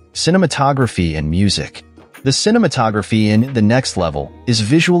film. Cinematography and music. The cinematography in The Next Level is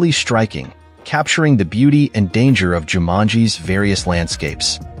visually striking, capturing the beauty and danger of Jumanji's various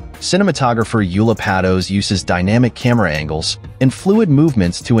landscapes. Cinematographer Eula Pados uses dynamic camera angles and fluid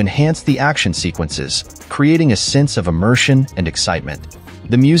movements to enhance the action sequences, creating a sense of immersion and excitement.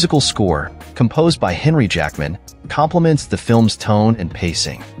 The musical score, composed by Henry Jackman, complements the film's tone and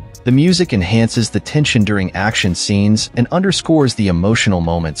pacing. The music enhances the tension during action scenes and underscores the emotional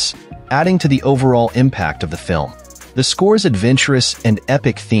moments, adding to the overall impact of the film. The score's adventurous and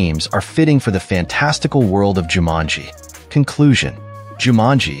epic themes are fitting for the fantastical world of Jumanji. Conclusion.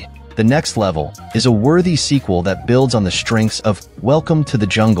 Jumanji, The Next Level, is a worthy sequel that builds on the strengths of Welcome to the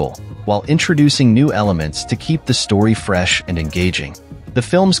Jungle, while introducing new elements to keep the story fresh and engaging. The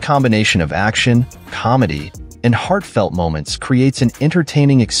film's combination of action, comedy, and heartfelt moments creates an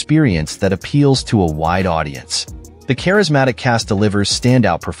entertaining experience that appeals to a wide audience. The charismatic cast delivers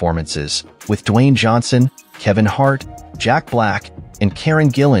standout performances, with Dwayne Johnson, Kevin Hart, Jack Black, and Karen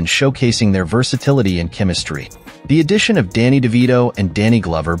Gillan showcasing their versatility and chemistry. The addition of Danny DeVito and Danny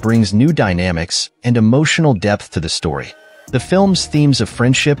Glover brings new dynamics and emotional depth to the story. The film's themes of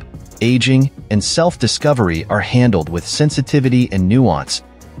friendship, aging, and self-discovery are handled with sensitivity and nuance,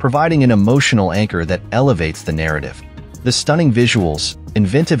 providing an emotional anchor that elevates the narrative. The stunning visuals,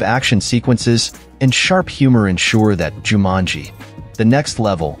 inventive action sequences, and sharp humor ensure that Jumanji, The Next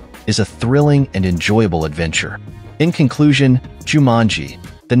Level, is a thrilling and enjoyable adventure. In conclusion, Jumanji,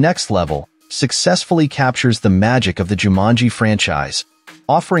 The Next Level, successfully captures the magic of the Jumanji franchise,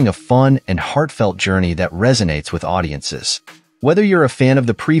 offering a fun and heartfelt journey that resonates with audiences. Whether you're a fan of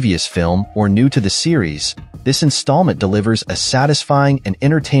the previous film or new to the series, this installment delivers a satisfying and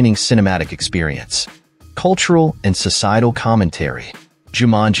entertaining cinematic experience. Cultural and societal commentary.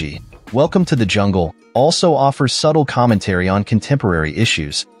 Jumanji, Welcome to the Jungle, also offers subtle commentary on contemporary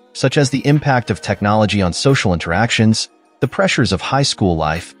issues, such as the impact of technology on social interactions, the pressures of high school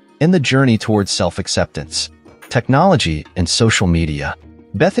life, and the journey towards self-acceptance. Technology and social media.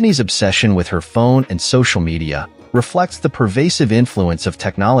 Bethany's obsession with her phone and social media reflects the pervasive influence of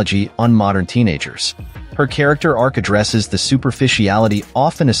technology on modern teenagers. Her character arc addresses the superficiality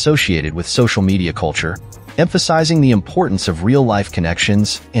often associated with social media culture, emphasizing the importance of real-life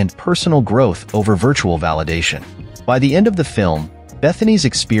connections and personal growth over virtual validation. By the end of the film, Bethany's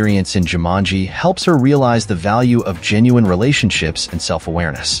experience in Jumanji helps her realize the value of genuine relationships and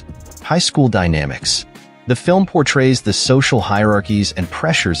self-awareness. High school dynamics. The film portrays the social hierarchies and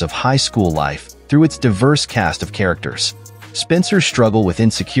pressures of high school life through its diverse cast of characters. Spencer's struggle with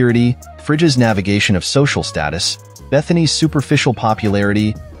insecurity, Fridge's navigation of social status, Bethany's superficial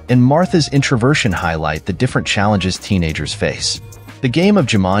popularity, and Martha's introversion highlight the different challenges teenagers face. The game of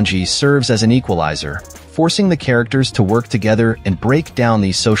Jumanji serves as an equalizer, forcing the characters to work together and break down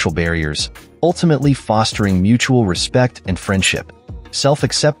these social barriers, ultimately fostering mutual respect and friendship,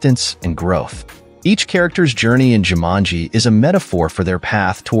 self-acceptance, and growth. Each character's journey in Jumanji is a metaphor for their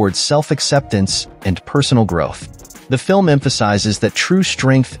path towards self-acceptance and personal growth. The film emphasizes that true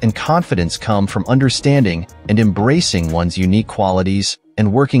strength and confidence come from understanding and embracing one's unique qualities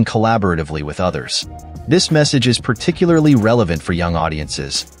and working collaboratively with others. This message is particularly relevant for young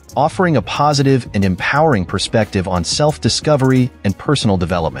audiences, offering a positive and empowering perspective on self-discovery and personal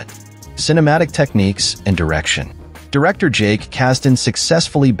development. Cinematic techniques and direction. Director Jake Kasdan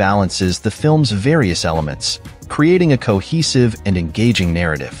successfully balances the film's various elements, creating a cohesive and engaging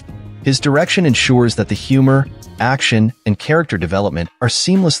narrative. His direction ensures that the humor, action, and character development are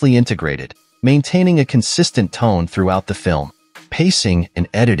seamlessly integrated, maintaining a consistent tone throughout the film. Pacing and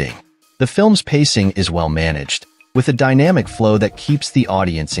editing. The film's pacing is well managed, with a dynamic flow that keeps the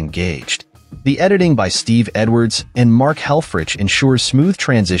audience engaged. The editing by Steve Edwards and Mark Helfrich ensures smooth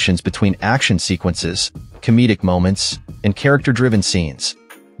transitions between action sequences, comedic moments, and character-driven scenes.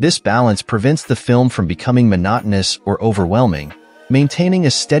 This balance prevents the film from becoming monotonous or overwhelming, maintaining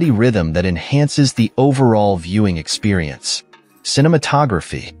a steady rhythm that enhances the overall viewing experience.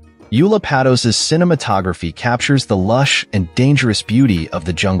 Cinematography. Eula Patos's cinematography captures the lush and dangerous beauty of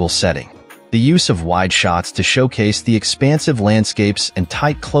the jungle setting. The use of wide shots to showcase the expansive landscapes and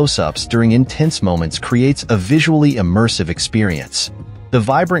tight close-ups during intense moments creates a visually immersive experience. The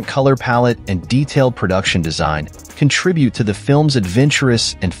vibrant color palette and detailed production design contribute to the film's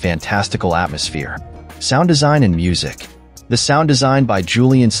adventurous and fantastical atmosphere. Sound design and music. The sound design by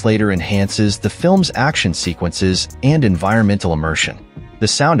Julian Slater enhances the film's action sequences and environmental immersion. The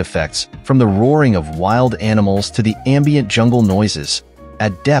sound effects, from the roaring of wild animals to the ambient jungle noises,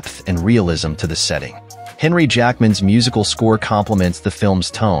 add depth and realism to the setting. Henry Jackman's musical score complements the film's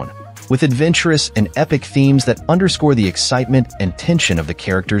tone, with adventurous and epic themes that underscore the excitement and tension of the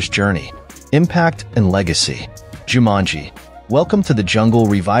character's journey. Impact and legacy. Jumanji: Welcome to the Jungle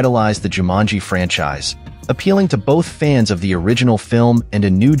revitalized the Jumanji franchise, appealing to both fans of the original film and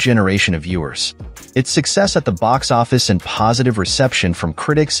a new generation of viewers. Its success at the box office and positive reception from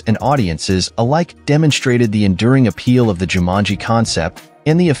critics and audiences alike demonstrated the enduring appeal of the Jumanji concept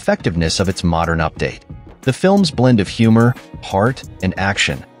and the effectiveness of its modern update. The film's blend of humor, heart, and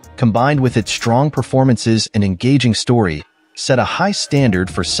action, combined with its strong performances and engaging story, set a high standard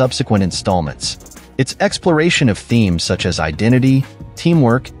for subsequent installments. Its exploration of themes such as identity,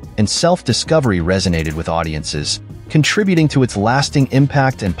 teamwork, and self-discovery resonated with audiences, contributing to its lasting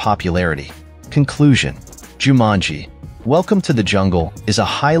impact and popularity. Conclusion. Jumanji: Welcome to the Jungle is a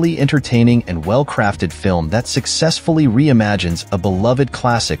highly entertaining and well-crafted film that successfully reimagines a beloved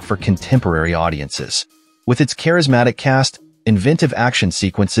classic for contemporary audiences. With its charismatic cast, inventive action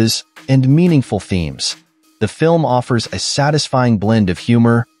sequences, and meaningful themes, the film offers a satisfying blend of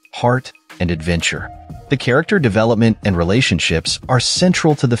humor, heart, and adventure. The character development and relationships are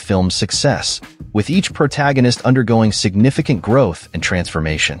central to the film's success, with each protagonist undergoing significant growth and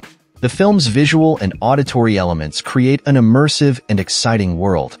transformation. The film's visual and auditory elements create an immersive and exciting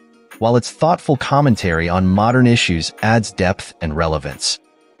world, while its thoughtful commentary on modern issues adds depth and relevance.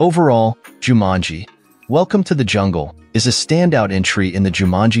 Overall, Jumanji: Welcome to the Jungle is a standout entry in the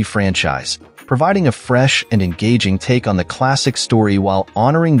Jumanji franchise, providing a fresh and engaging take on the classic story while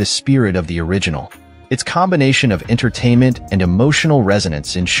honoring the spirit of the original. Its combination of entertainment and emotional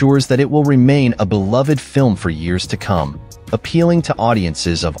resonance ensures that it will remain a beloved film for years to come, appealing to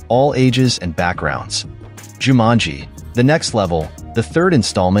audiences of all ages and backgrounds. Jumanji: The Next Level, the third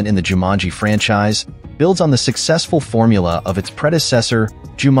installment in the Jumanji franchise, builds on the successful formula of its predecessor,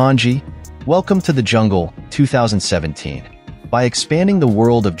 Jumanji: Welcome to the Jungle, 2017, by expanding the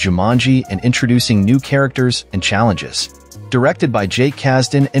world of Jumanji and introducing new characters and challenges. Directed by Jake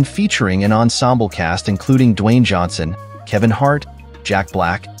Kasdan and featuring an ensemble cast including Dwayne Johnson, Kevin Hart, Jack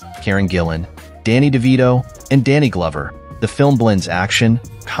Black, Karen Gillan, Danny DeVito, and Danny Glover, the film blends action,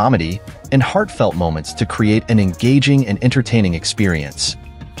 comedy, and heartfelt moments to create an engaging and entertaining experience.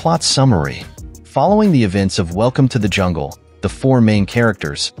 Plot summary. Following the events of Welcome to the Jungle, the four main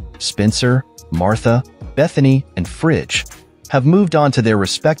characters, Spencer, Martha, Bethany, and Fridge, have moved on to their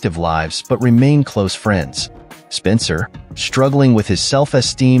respective lives but remain close friends. Spencer, struggling with his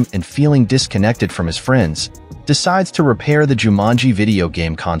self-esteem and feeling disconnected from his friends, decides to repair the Jumanji video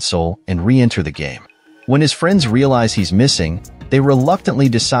game console and re-enter the game. When his friends realize he's missing, they reluctantly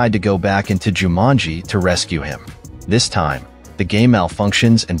decide to go back into Jumanji to rescue him. This time, the game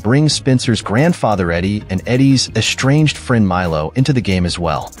malfunctions and brings Spencer's grandfather Eddie and Eddie's estranged friend Milo into the game as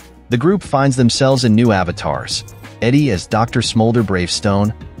well. The group finds themselves in new avatars: Eddie as Dr. Smolder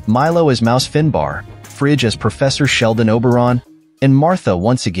Bravestone, Milo as Mouse Finbar, Fridge as Professor Sheldon Oberon, and Martha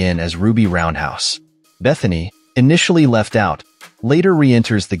once again as Ruby Roundhouse. Bethany, initially left out, later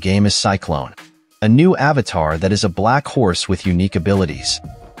re-enters the game as Cyclone, a new avatar that is a black horse with unique abilities.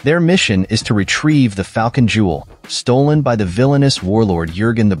 Their mission is to retrieve the Falcon Jewel, stolen by the villainous warlord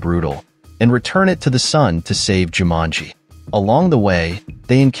Jurgen the Brutal, and return it to the sun to save Jumanji. Along the way,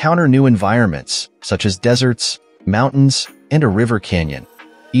 they encounter new environments, such as deserts, mountains, and a river canyon,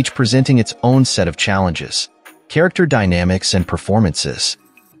 each presenting its own set of challenges, character dynamics, and performances.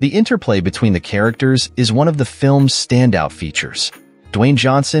 The interplay between the characters is one of the film's standout features. Dwayne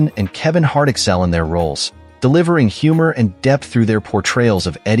Johnson and Kevin Hart excel in their roles, delivering humor and depth through their portrayals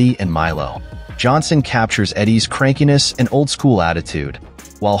of Eddie and Milo. Johnson captures Eddie's crankiness and old-school attitude,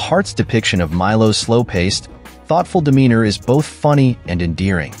 while Hart's depiction of Milo's slow-paced, thoughtful demeanor is both funny and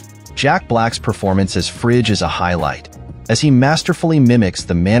endearing. Jack Black's performance as Fridge is a highlight, as he masterfully mimics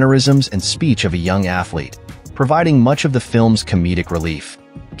the mannerisms and speech of a young athlete, providing much of the film's comedic relief.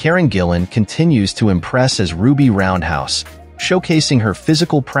 Karen Gillan continues to impress as Ruby Roundhouse, showcasing her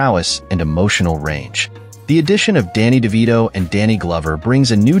physical prowess and emotional range. The addition of Danny DeVito and Danny Glover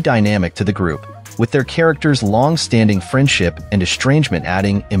brings a new dynamic to the group, with their characters' long-standing friendship and estrangement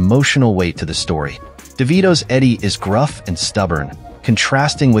adding emotional weight to the story. DeVito's Eddie is gruff and stubborn,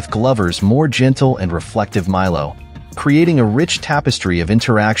 contrasting with Glover's more gentle and reflective Milo, creating a rich tapestry of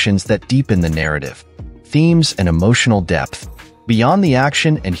interactions that deepen the narrative, themes, and emotional depth. Beyond the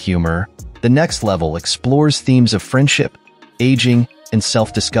action and humor, the next level explores themes of friendship, aging, and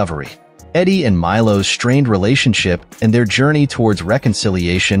self-discovery. Eddie and Milo's strained relationship and their journey towards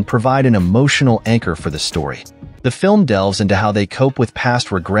reconciliation provide an emotional anchor for the story. The film delves into how they cope with past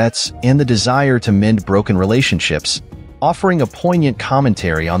regrets and the desire to mend broken relationships, offering a poignant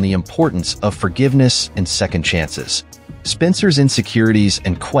commentary on the importance of forgiveness and second chances. Spencer's insecurities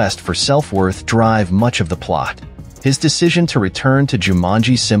and quest for self-worth drive much of the plot. His decision to return to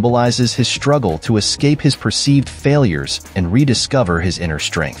Jumanji symbolizes his struggle to escape his perceived failures and rediscover his inner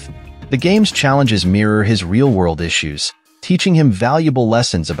strength. The game's challenges mirror his real-world issues, teaching him valuable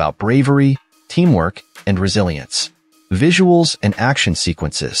lessons about bravery, teamwork, and resilience. Visuals and action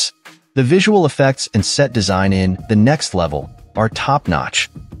sequences. The visual effects and set design in The Next Level are top-notch,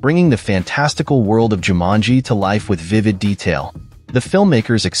 bringing the fantastical world of Jumanji to life with vivid detail. The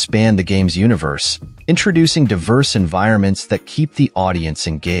filmmakers expand the game's universe, introducing diverse environments that keep the audience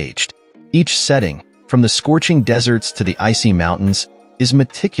engaged. Each setting, from the scorching deserts to the icy mountains, is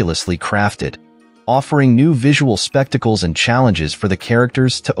meticulously crafted, offering new visual spectacles and challenges for the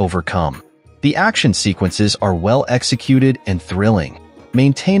characters to overcome. The action sequences are well executed and thrilling,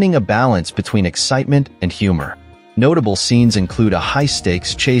 maintaining a balance between excitement and humor. Notable scenes include a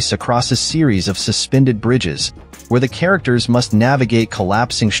high-stakes chase across a series of suspended bridges, where the characters must navigate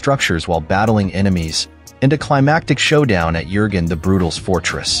collapsing structures while battling enemies, and a climactic showdown at Jurgen the Brutal's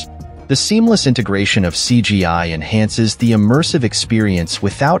fortress. The seamless integration of CGI enhances the immersive experience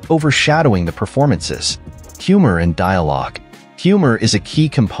without overshadowing the performances. Humor and dialogue. Humor is a key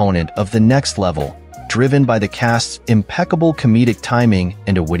component of The Next Level, driven by the cast's impeccable comedic timing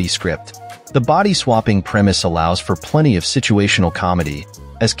and a witty script. The body-swapping premise allows for plenty of situational comedy,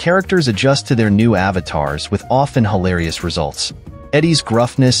 as characters adjust to their new avatars with often hilarious results. Eddie's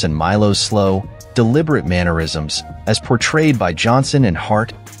gruffness and Milo's slow, deliberate mannerisms, as portrayed by Johnson and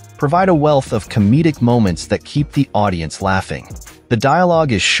Hart, provide a wealth of comedic moments that keep the audience laughing. The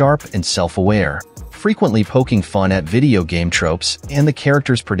dialogue is sharp and self-aware, frequently poking fun at video game tropes and the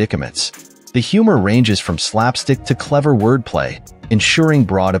characters' predicaments. The humor ranges from slapstick to clever wordplay, ensuring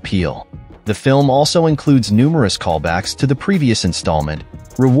broad appeal. The film also includes numerous callbacks to the previous installment,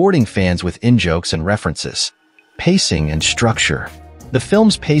 rewarding fans with in-jokes and references. Pacing and structure. The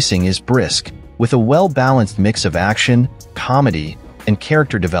film's pacing is brisk, with a well-balanced mix of action, comedy, and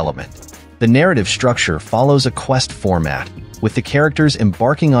character development. The narrative structure follows a quest format, with the characters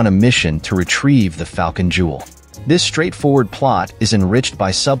embarking on a mission to retrieve the Falcon Jewel. This straightforward plot is enriched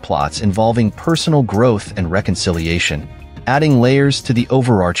by subplots involving personal growth and reconciliation, adding layers to the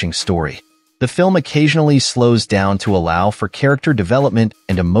overarching story. The film occasionally slows down to allow for character development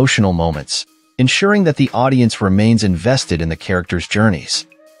and emotional moments, ensuring that the audience remains invested in the characters' journeys.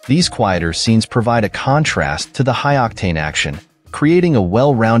 These quieter scenes provide a contrast to the high-octane action, creating a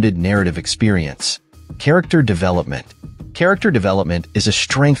well-rounded narrative experience. Character development. Character development is a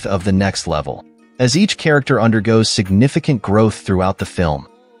strength of the next level, as each character undergoes significant growth throughout the film.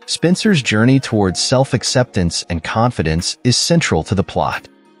 Spencer's journey towards self-acceptance and confidence is central to the plot.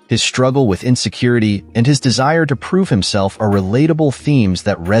 His struggle with insecurity and his desire to prove himself are relatable themes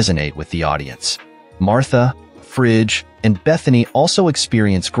that resonate with the audience. Martha, Fridge, and Bethany also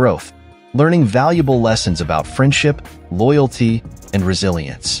experience growth, learning valuable lessons about friendship, loyalty, and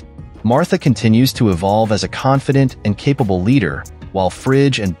resilience. Martha continues to evolve as a confident and capable leader, while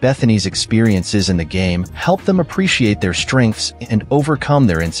Fridge and Bethany's experiences in the game help them appreciate their strengths and overcome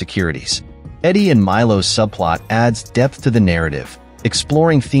their insecurities. Eddie and Milo's subplot adds depth to the narrative,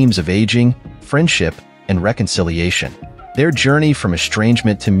 exploring themes of aging, friendship, and reconciliation. Their journey from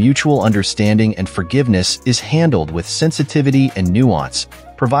estrangement to mutual understanding and forgiveness is handled with sensitivity and nuance,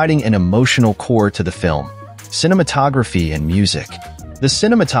 providing an emotional core to the film. Cinematography and music. The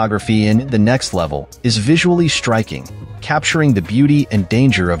cinematography in The Next Level is visually striking, capturing the beauty and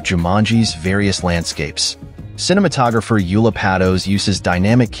danger of Jumanji's various landscapes. Cinematographer Yula Pados uses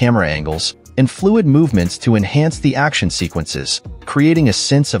dynamic camera angles and fluid movements to enhance the action sequences, creating a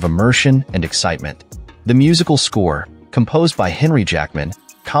sense of immersion and excitement. The musical score, composed by Henry Jackman,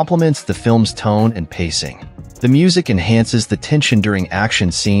 complements the film's tone and pacing. The music enhances the tension during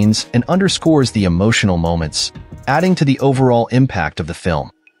action scenes and underscores the emotional moments, adding to the overall impact of the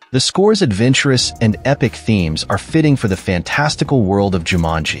film. The score's adventurous and epic themes are fitting for the fantastical world of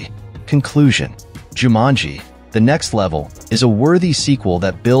Jumanji. Conclusion. Jumanji: The Next Level is a worthy sequel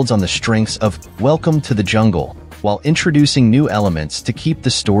that builds on the strengths of Welcome to the Jungle, while introducing new elements to keep the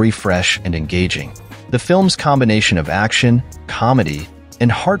story fresh and engaging. The film's combination of action, comedy, and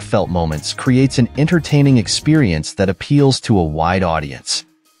heartfelt moments creates an entertaining experience that appeals to a wide audience.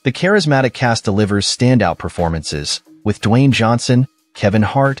 The charismatic cast delivers standout performances, with Dwayne Johnson, Kevin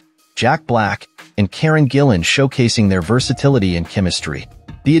Hart, Jack Black, and Karen Gillan showcasing their versatility and chemistry.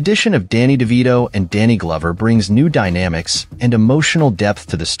 The addition of Danny DeVito and Danny Glover brings new dynamics and emotional depth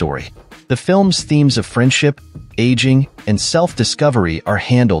to the story. The film's themes of friendship, aging, and self-discovery are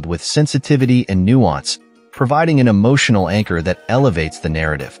handled with sensitivity and nuance, providing an emotional anchor that elevates the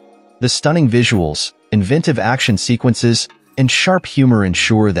narrative. The stunning visuals, inventive action sequences, and sharp humor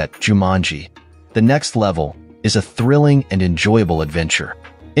ensure that Jumanji: The Next Level is a thrilling and enjoyable adventure.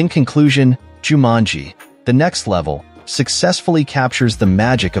 In conclusion, Jumanji: The Next Level successfully captures the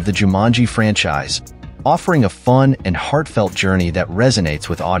magic of the Jumanji franchise, offering a fun and heartfelt journey that resonates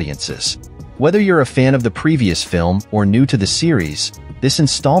with audiences. Whether you're a fan of the previous film or new to the series, this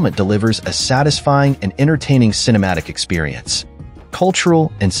installment delivers a satisfying and entertaining cinematic experience.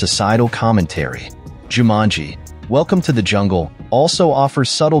 Cultural and societal commentary. Jumanji: Welcome to the Jungle also offers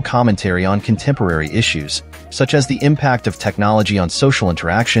subtle commentary on contemporary issues, such as the impact of technology on social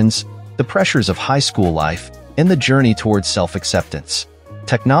interactions, the pressures of high school life, and the journey towards self-acceptance.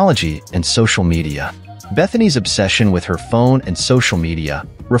 Technology and social media. Bethany's obsession with her phone and social media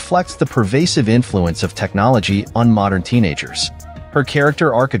reflects the pervasive influence of technology on modern teenagers. Her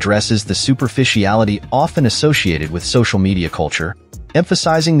character arc addresses the superficiality often associated with social media culture,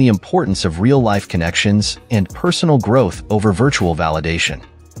 emphasizing the importance of real-life connections and personal growth over virtual validation.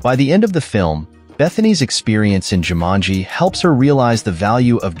 By the end of the film, Bethany's experience in Jumanji helps her realize the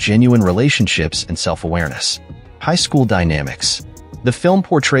value of genuine relationships and self-awareness. High school dynamics. The film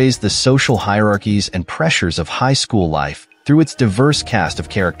portrays the social hierarchies and pressures of high school life through its diverse cast of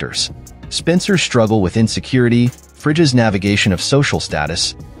characters. Spencer's struggle with insecurity, Fridge's navigation of social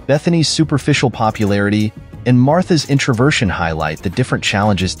status, Bethany's superficial popularity, and Martha's introversion highlight the different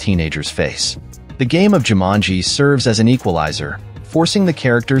challenges teenagers face. The game of Jumanji serves as an equalizer, forcing the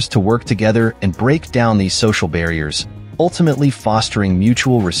characters to work together and break down these social barriers, ultimately fostering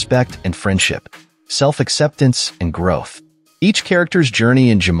mutual respect and friendship, self-acceptance, and growth. Each character's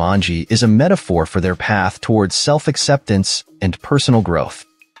journey in Jumanji is a metaphor for their path towards self-acceptance and personal growth.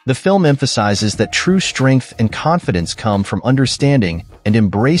 The film emphasizes that true strength and confidence come from understanding and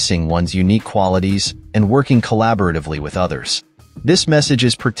embracing one's unique qualities and working collaboratively with others. This message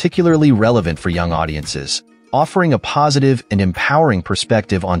is particularly relevant for young audiences, offering a positive and empowering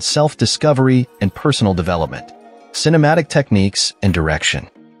perspective on self-discovery and personal development. Cinematic techniques and direction.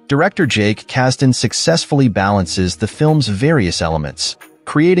 Director Jake Kasdan successfully balances the film's various elements,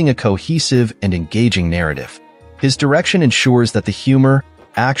 creating a cohesive and engaging narrative. His direction ensures that the humor,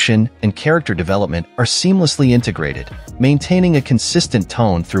 action, and character development are seamlessly integrated, maintaining a consistent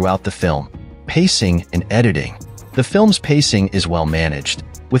tone throughout the film. Pacing and editing. The film's pacing is well managed,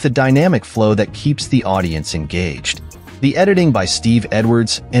 with a dynamic flow that keeps the audience engaged. The editing by Steve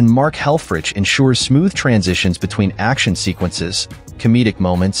Edwards and Mark Helfrich ensures smooth transitions between action sequences, comedic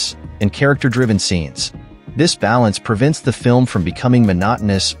moments, and character-driven scenes. This balance prevents the film from becoming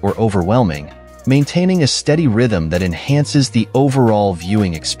monotonous or overwhelming, maintaining a steady rhythm that enhances the overall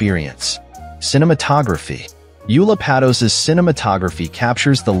viewing experience. Cinematography. Eula Patos's cinematography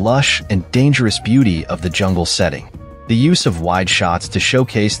captures the lush and dangerous beauty of the jungle setting. The use of wide shots to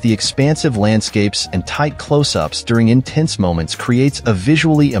showcase the expansive landscapes and tight close-ups during intense moments creates a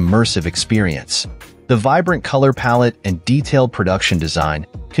visually immersive experience. The vibrant color palette and detailed production design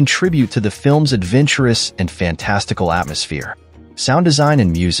contribute to the film's adventurous and fantastical atmosphere. Sound design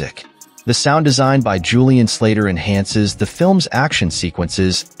and music. The sound design by Julian Slater enhances the film's action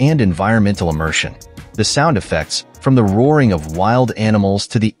sequences and environmental immersion. The sound effects, from the roaring of wild animals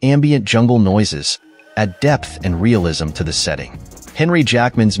to the ambient jungle noises, add depth and realism to the setting. Henry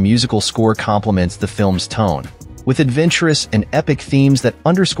Jackman's musical score complements the film's tone, with adventurous and epic themes that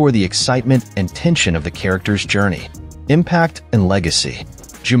underscore the excitement and tension of the character's journey. Impact and legacy.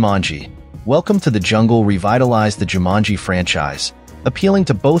 Jumanji: Welcome to the Jungle revitalized the Jumanji franchise, appealing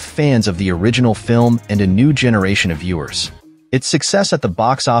to both fans of the original film and a new generation of viewers. Its success at the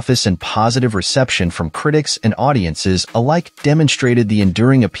box office and positive reception from critics and audiences alike demonstrated the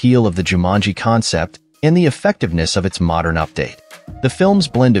enduring appeal of the Jumanji concept and the effectiveness of its modern update. The film's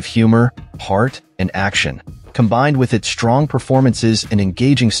blend of humor, heart, and action, combined with its strong performances and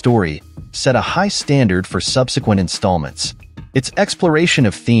engaging story, set a high standard for subsequent installments. Its exploration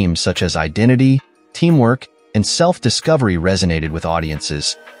of themes such as identity, teamwork, and self-discovery resonated with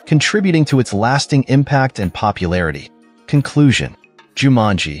audiences, contributing to its lasting impact and popularity. Conclusion.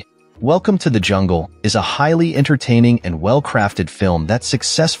 Jumanji: Welcome to the Jungle is a highly entertaining and well-crafted film that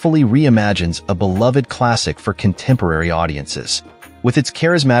successfully reimagines a beloved classic for contemporary audiences. With its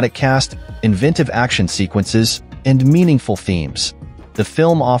charismatic cast, inventive action sequences, and meaningful themes, the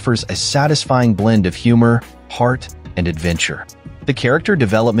film offers a satisfying blend of humor, heart, and adventure. The character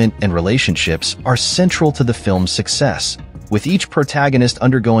development and relationships are central to the film's success, with each protagonist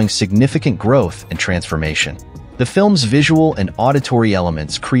undergoing significant growth and transformation. The film's visual and auditory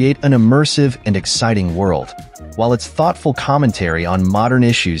elements create an immersive and exciting world, while its thoughtful commentary on modern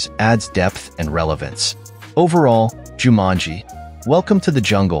issues adds depth and relevance. Overall, Jumanji: Welcome to the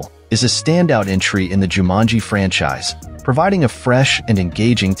Jungle is a standout entry in the Jumanji franchise, providing a fresh and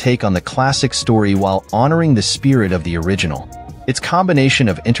engaging take on the classic story while honoring the spirit of the original. Its combination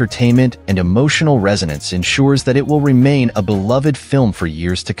of entertainment and emotional resonance ensures that it will remain a beloved film for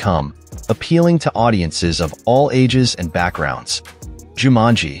years to come, appealing to audiences of all ages and backgrounds.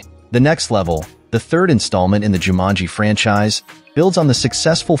 Jumanji: The Next Level, the third installment in the Jumanji franchise, builds on the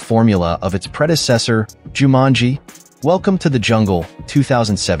successful formula of its predecessor, Jumanji: Welcome to the Jungle,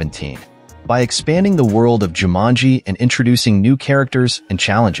 2017, by expanding the world of Jumanji and introducing new characters and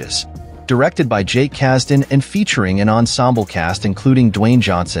challenges. Directed by Jake Kasdan and featuring an ensemble cast including Dwayne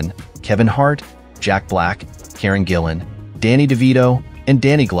Johnson, Kevin Hart, Jack Black, Karen Gillan, Danny DeVito, and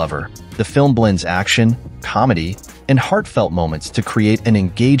Danny Glover, the film blends action, comedy, and heartfelt moments to create an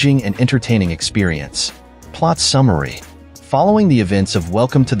engaging and entertaining experience. Plot summary. Following the events of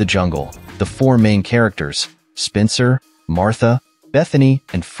Welcome to the Jungle, the four main characters, Spencer, Martha, Bethany,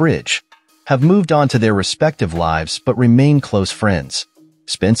 and Fridge, have moved on to their respective lives but remain close friends.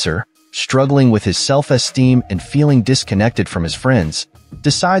 Spencer, struggling with his self-esteem and feeling disconnected from his friends,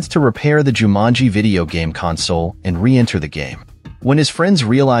 decides to repair the Jumanji video game console and re-enter the game. When his friends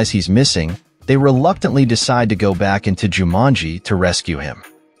realize he's missing, they reluctantly decide to go back into Jumanji to rescue him.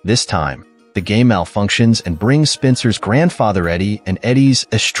 This time, the game malfunctions and brings Spencer's grandfather Eddie and Eddie's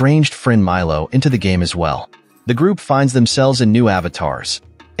estranged friend Milo into the game as well. The group finds themselves in new avatars: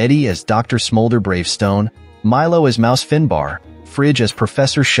 Eddie as Dr. Smolder Bravestone, Milo as Mouse Finbar, Fridge as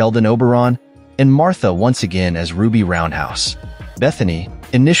Professor Sheldon Oberon, and Martha once again as Ruby Roundhouse. Bethany,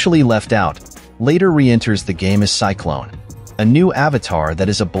 initially left out, later re-enters the game as Cyclone, a new avatar that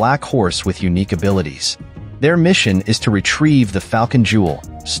is a black horse with unique abilities. Their mission is to retrieve the Falcon Jewel,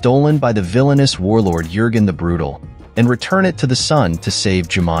 stolen by the villainous warlord Jurgen the Brutal, and return it to the sun to save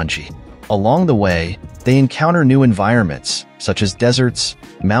Jumanji. Along the way, they encounter new environments, such as deserts,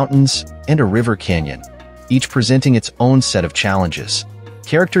 mountains, and a river canyon, each presenting its own set of challenges.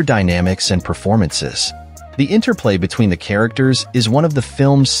 Character dynamics and performances. The interplay between the characters is one of the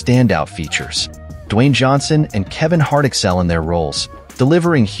film's standout features. Dwayne Johnson and Kevin Hart excel in their roles,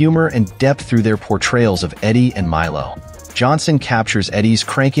 delivering humor and depth through their portrayals of Eddie and Milo. Johnson captures Eddie's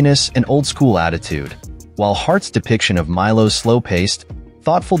crankiness and old-school attitude, while Hart's depiction of Milo's slow-paced,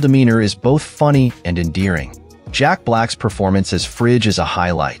 thoughtful demeanor is both funny and endearing. Jack Black's performance as Fridge is a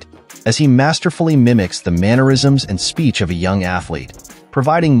highlight, as he masterfully mimics the mannerisms and speech of a young athlete,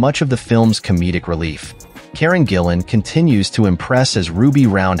 providing much of the film's comedic relief. Karen Gillan continues to impress as Ruby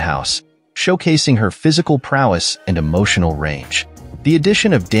Roundhouse, showcasing her physical prowess and emotional range. The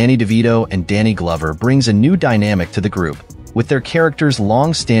addition of Danny DeVito and Danny Glover brings a new dynamic to the group, with their characters'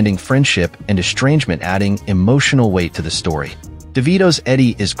 long-standing friendship and estrangement adding emotional weight to the story. DeVito's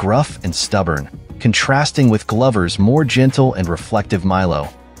Eddie is gruff and stubborn, contrasting with Glover's more gentle and reflective Milo,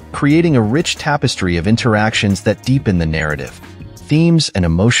 creating a rich tapestry of interactions that deepen the narrative, themes, and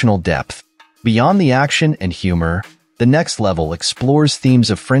emotional depth. Beyond the action and humor, the next level explores themes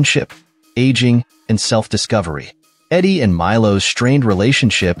of friendship, aging, and self-discovery. Eddie and Milo's strained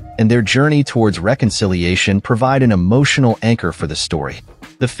relationship and their journey towards reconciliation provide an emotional anchor for the story.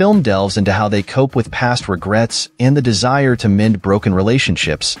 The film delves into how they cope with past regrets and the desire to mend broken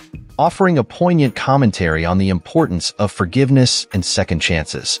relationships, offering a poignant commentary on the importance of forgiveness and second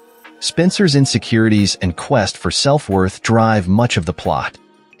chances. Spencer's insecurities and quest for self-worth drive much of the plot.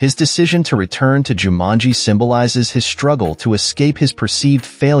 His decision to return to Jumanji symbolizes his struggle to escape his perceived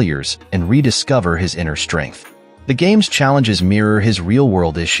failures and rediscover his inner strength. The game's challenges mirror his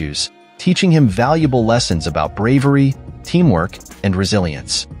real-world issues, teaching him valuable lessons about bravery, teamwork, and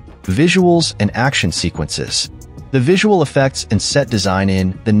resilience. Visuals and action sequences. The visual effects and set design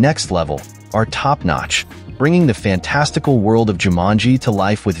in The Next Level are top-notch, bringing the fantastical world of Jumanji to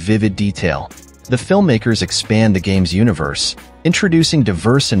life with vivid detail. The filmmakers expand the game's universe, introducing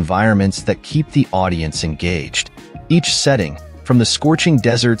diverse environments that keep the audience engaged. Each setting, from the scorching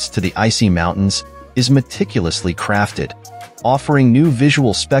deserts to the icy mountains, is meticulously crafted, offering new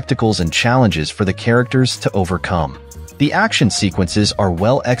visual spectacles and challenges for the characters to overcome. The action sequences are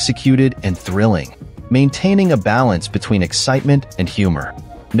well executed and thrilling, maintaining a balance between excitement and humor.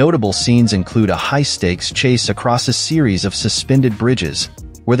 Notable scenes include a high-stakes chase across a series of suspended bridges,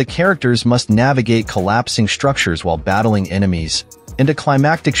 where the characters must navigate collapsing structures while battling enemies, and a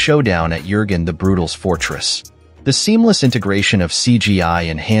climactic showdown at Jurgen the Brutal's fortress. The seamless integration of CGI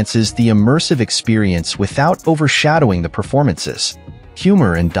enhances the immersive experience without overshadowing the performances.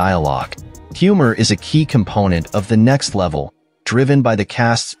 Humor and dialogue. Humor is a key component of The Next Level, driven by the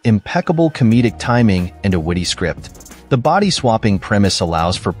cast's impeccable comedic timing and a witty script. The body-swapping premise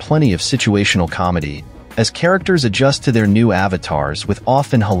allows for plenty of situational comedy, as characters adjust to their new avatars with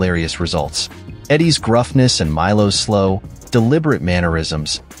often hilarious results. Eddie's gruffness and Milo's slow, deliberate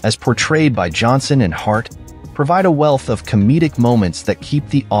mannerisms, as portrayed by Johnson and Hart, provide a wealth of comedic moments that keep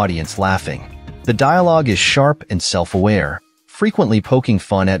the audience laughing. The dialogue is sharp and self-aware, frequently poking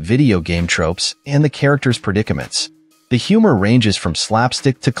fun at video game tropes and the characters' predicaments. The humor ranges from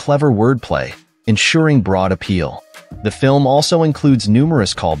slapstick to clever wordplay, ensuring broad appeal. The film also includes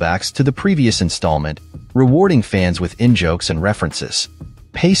numerous callbacks to the previous installment, rewarding fans with in-jokes and references.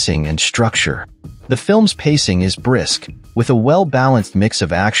 Pacing and structure. The film's pacing is brisk, with a well-balanced mix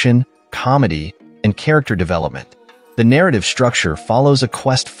of action, comedy, and character development. The narrative structure follows a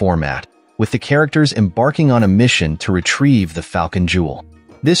quest format, with the characters embarking on a mission to retrieve the Falcon Jewel.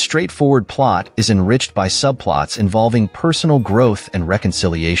 This straightforward plot is enriched by subplots involving personal growth and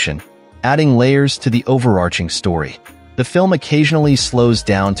reconciliation, adding layers to the overarching story. The film occasionally slows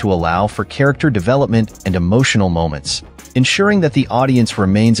down to allow for character development and emotional moments, ensuring that the audience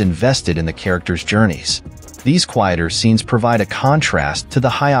remains invested in the characters' journeys. These quieter scenes provide a contrast to the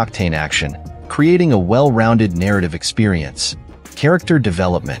high-octane action, creating a well-rounded narrative experience. Character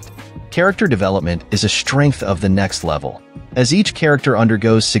development. Character development is a strength of The Next Level, as each character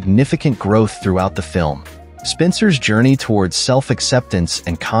undergoes significant growth throughout the film. Spencer's journey towards self-acceptance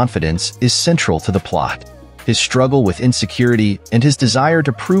and confidence is central to the plot. His struggle with insecurity and his desire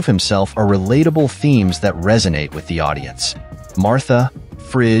to prove himself are relatable themes that resonate with the audience. Martha,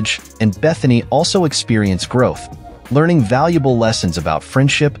 Fridge, and Bethany also experience growth, learning valuable lessons about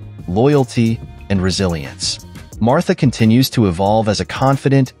friendship, loyalty, and resilience. Martha continues to evolve as a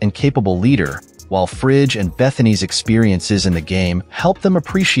confident and capable leader, while Fridge and Bethany's experiences in the game help them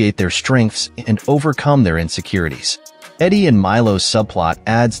appreciate their strengths and overcome their insecurities. Eddie and Milo's subplot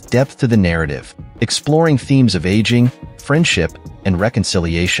adds depth to the narrative, exploring themes of aging, friendship, and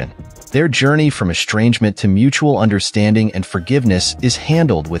reconciliation. Their journey from estrangement to mutual understanding and forgiveness is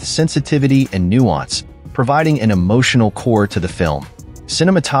handled with sensitivity and nuance, providing an emotional core to the film.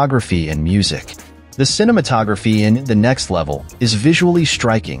 Cinematography and music. The cinematography in The Next Level is visually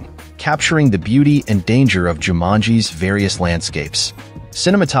striking, capturing the beauty and danger of Jumanji's various landscapes.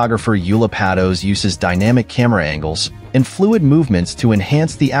 Cinematographer Eula Pados uses dynamic camera angles and fluid movements to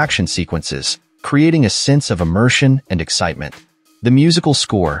enhance the action sequences, creating a sense of immersion and excitement. The musical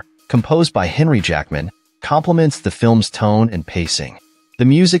score, composed by Henry Jackman, complements the film's tone and pacing. The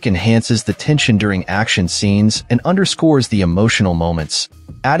music enhances the tension during action scenes and underscores the emotional moments,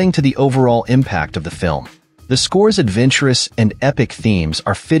 adding to the overall impact of the film. The score's adventurous and epic themes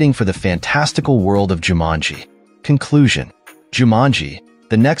are fitting for the fantastical world of Jumanji. Conclusion: Jumanji,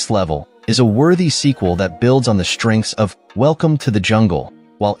 The Next Level, is a worthy sequel that builds on the strengths of Welcome to the Jungle,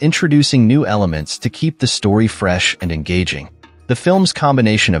 while introducing new elements to keep the story fresh and engaging. The film's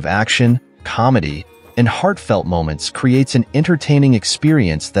combination of action, comedy, and heartfelt moments creates an entertaining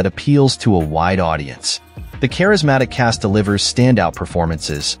experience that appeals to a wide audience. The charismatic cast delivers standout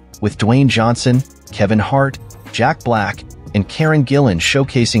performances, with Dwayne Johnson, Kevin Hart, Jack Black, and Karen Gillan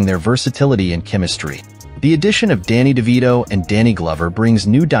showcasing their versatility and chemistry. The addition of Danny DeVito and Danny Glover brings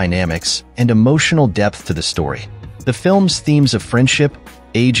new dynamics and emotional depth to the story. The film's themes of friendship,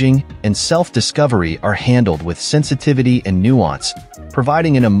 aging, and self-discovery are handled with sensitivity and nuance,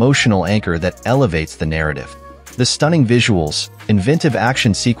 providing an emotional anchor that elevates the narrative. The stunning visuals, inventive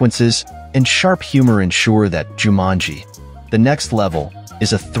action sequences, and sharp humor ensure that Jumanji, The Next Level,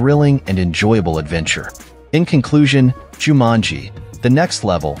 is a thrilling and enjoyable adventure. In conclusion, Jumanji, The Next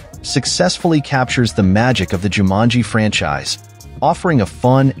Level, successfully captures the magic of the Jumanji franchise, offering a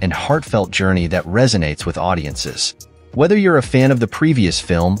fun and heartfelt journey that resonates with audiences. Whether you're a fan of the previous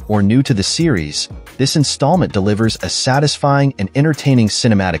film or new to the series, this installment delivers a satisfying and entertaining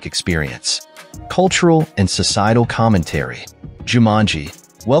cinematic experience. Cultural and societal commentary. Jumanji,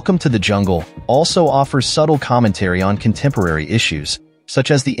 Welcome to the Jungle also offers subtle commentary on contemporary issues,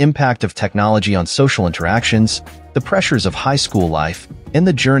 such as the impact of technology on social interactions, the pressures of high school life, and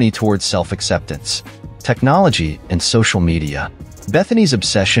the journey towards self-acceptance. Technology and social media. Bethany's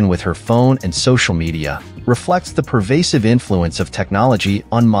obsession with her phone and social media reflects the pervasive influence of technology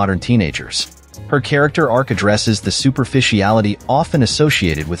on modern teenagers. Her character arc addresses the superficiality often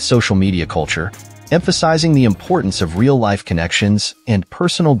associated with social media culture, emphasizing the importance of real-life connections and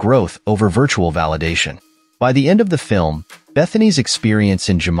personal growth over virtual validation. By the end of the film, Bethany's experience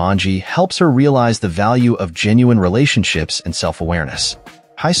in Jumanji helps her realize the value of genuine relationships and self-awareness.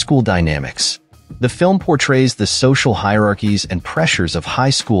 High school dynamics. The film portrays the social hierarchies and pressures of high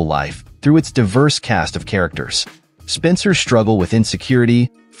school life through its diverse cast of characters. Spencer's struggle with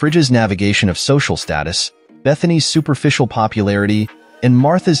insecurity, Fridge's navigation of social status, Bethany's superficial popularity, and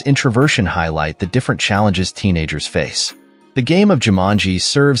Martha's introversion highlight the different challenges teenagers face. The game of Jumanji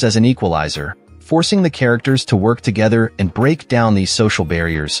serves as an equalizer, forcing the characters to work together and break down these social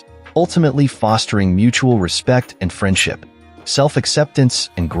barriers, ultimately fostering mutual respect and friendship, self-acceptance,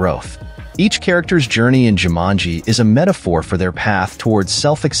 and growth. Each character's journey in Jumanji is a metaphor for their path towards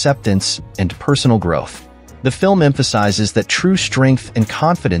self-acceptance and personal growth. The film emphasizes that true strength and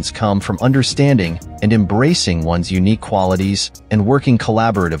confidence come from understanding and embracing one's unique qualities and working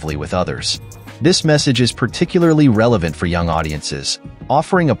collaboratively with others. This message is particularly relevant for young audiences,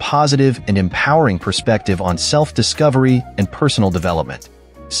 offering a positive and empowering perspective on self-discovery and personal development.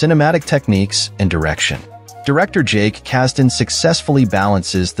 Cinematic techniques and direction. Director Jake Kasdan successfully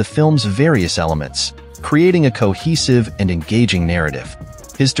balances the film's various elements, creating a cohesive and engaging narrative.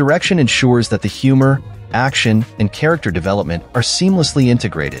 His direction ensures that the humor, action, and character development are seamlessly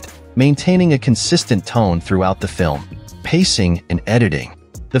integrated, maintaining a consistent tone throughout the film. Pacing and editing.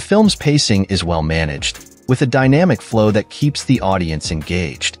 The film's pacing is well managed, with a dynamic flow that keeps the audience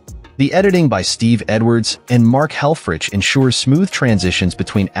engaged. The editing by Steve Edwards and Mark Helfrich ensures smooth transitions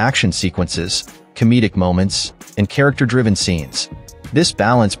between action sequences, comedic moments, and character-driven scenes. This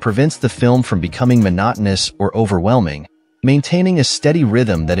balance prevents the film from becoming monotonous or overwhelming, maintaining a steady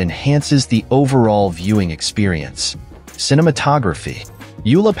rhythm that enhances the overall viewing experience. Cinematography.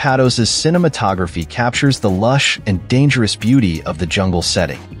 Eula Patos's cinematography captures the lush and dangerous beauty of the jungle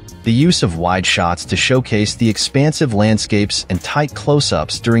setting. The use of wide shots to showcase the expansive landscapes and tight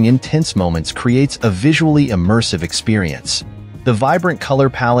close-ups during intense moments creates a visually immersive experience. The vibrant color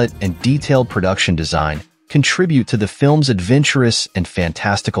palette and detailed production design contribute to the film's adventurous and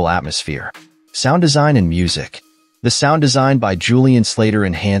fantastical atmosphere. Sound design and music. The sound design by Julian Slater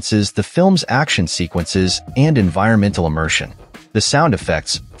enhances the film's action sequences and environmental immersion. The sound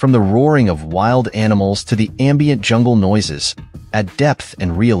effects, from the roaring of wild animals to the ambient jungle noises, add depth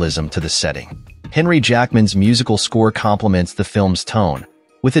and realism to the setting. Henry Jackman's musical score complements the film's tone,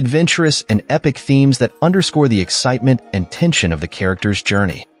 with adventurous and epic themes that underscore the excitement and tension of the character's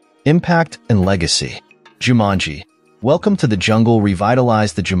journey. Impact and legacy. Jumanji, Welcome to the Jungle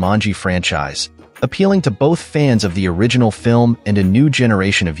revitalized the Jumanji franchise, appealing to both fans of the original film and a new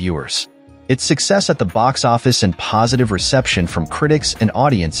generation of viewers. Its success at the box office and positive reception from critics and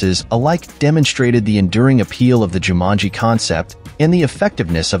audiences alike demonstrated the enduring appeal of the Jumanji concept and the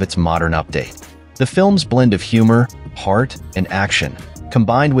effectiveness of its modern update. The film's blend of humor, heart, and action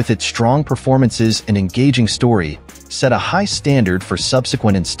combined with its strong performances and engaging story, set a high standard for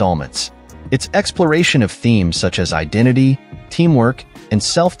subsequent installments. Its exploration of themes such as identity, teamwork, and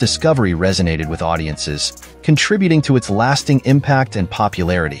self-discovery resonated with audiences, contributing to its lasting impact and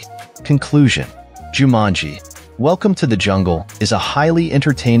popularity. Conclusion: Jumanji: Welcome to the Jungle is a highly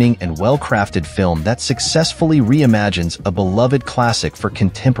entertaining and well-crafted film that successfully reimagines a beloved classic for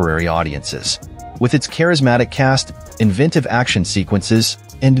contemporary audiences. With its charismatic cast, inventive action sequences,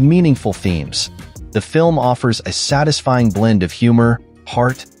 and meaningful themes, the film offers a satisfying blend of humor,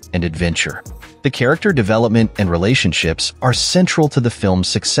 heart, and adventure. The character development and relationships are central to the film's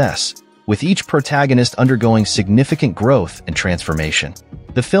success, with each protagonist undergoing significant growth and transformation.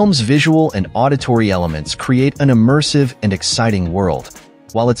 The film's visual and auditory elements create an immersive and exciting world,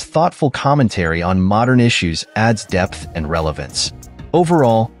 while its thoughtful commentary on modern issues adds depth and relevance.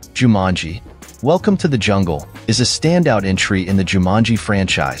 Overall, Jumanji: Welcome to the Jungle is a standout entry in the Jumanji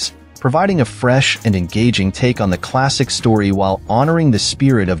franchise, providing a fresh and engaging take on the classic story while honoring the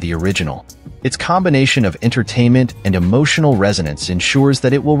spirit of the original. Its combination of entertainment and emotional resonance ensures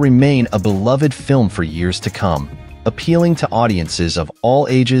that it will remain a beloved film for years to come, appealing to audiences of all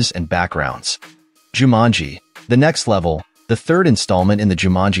ages and backgrounds. Jumanji: The Next Level, the third installment in the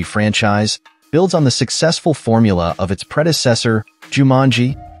Jumanji franchise, builds on the successful formula of its predecessor,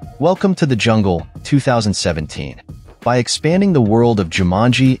 Jumanji: Welcome to the Jungle, 2017, by expanding the world of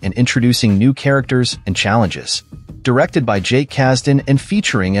Jumanji and introducing new characters and challenges. Directed by Jake Kasdan and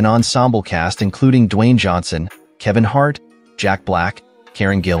featuring an ensemble cast including Dwayne Johnson, Kevin Hart, Jack Black,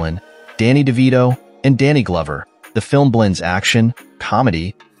 Karen Gillan, Danny DeVito, and Danny Glover, the film blends action,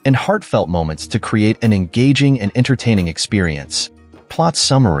 comedy, and heartfelt moments to create an engaging and entertaining experience. Plot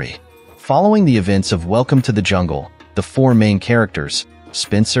summary: Following the events of Welcome to the Jungle, the four main characters,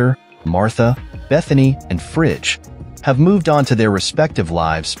 Spencer, Martha, Bethany, and Fridge, have moved on to their respective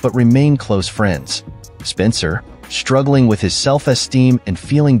lives but remain close friends. Spencer, struggling with his self-esteem and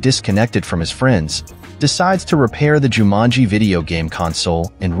feeling disconnected from his friends, decides to repair the Jumanji video game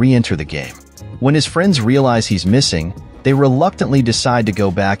console and re-enter the game. When his friends realize he's missing, they reluctantly decide to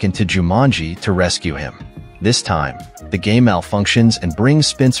go back into Jumanji to rescue him. This time, the game malfunctions and brings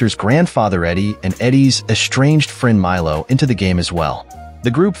Spencer's grandfather Eddie and Eddie's estranged friend Milo into the game as well.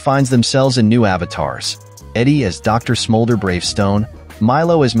 The group finds themselves in new avatars: Eddie as Dr. Smolder Bravestone,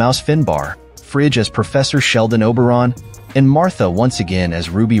 Milo as Mouse Finbar, Fridge as Professor Sheldon Oberon, and Martha once again as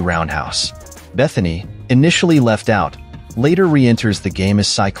Ruby Roundhouse. Bethany, initially left out, later re-enters the game as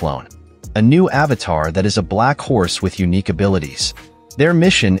Cyclone, a new avatar that is a black horse with unique abilities. Their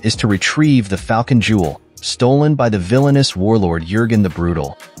mission is to retrieve the Falcon Jewel, stolen by the villainous warlord Jurgen the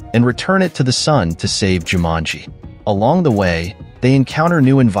Brutal, and return it to the sun to save Jumanji. Along the way, they encounter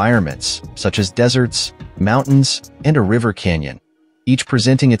new environments, such as deserts, mountains, and a river canyon, each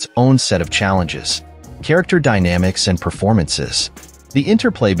presenting its own set of challenges. Character dynamics and performances. The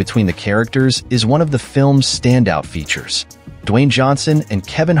interplay between the characters is one of the film's standout features. Dwayne Johnson and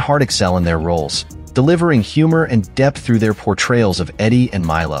Kevin Hart excel in their roles, delivering humor and depth through their portrayals of Eddie and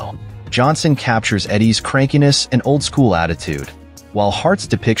Milo. Johnson captures Eddie's crankiness and old-school attitude, while Hart's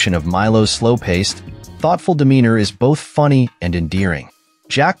depiction of Milo's slow-paced, thoughtful demeanor is both funny and endearing.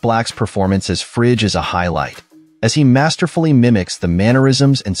 Jack Black's performance as Fridge is a highlight, as he masterfully mimics the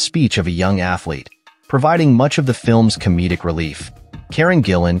mannerisms and speech of a young athlete, providing much of the film's comedic relief. Karen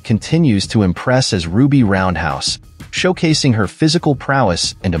Gillan continues to impress as Ruby Roundhouse, showcasing her physical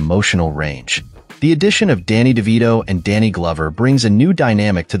prowess and emotional range. The addition of Danny DeVito and Danny Glover brings a new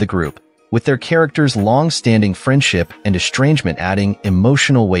dynamic to the group, with their characters' long-standing friendship and estrangement adding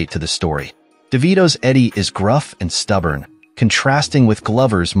emotional weight to the story. DeVito's Eddie is gruff and stubborn, contrasting with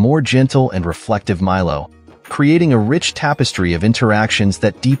Glover's more gentle and reflective Milo, creating a rich tapestry of interactions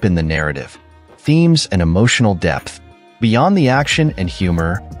that deepen the narrative, themes, and emotional depth. Beyond the action and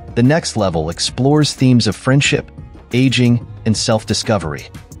humor, The Next Level explores themes of friendship, aging, and self-discovery.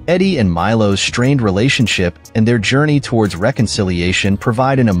 Eddie and Milo's strained relationship and their journey towards reconciliation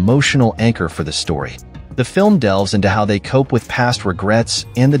provide an emotional anchor for the story. The film delves into how they cope with past regrets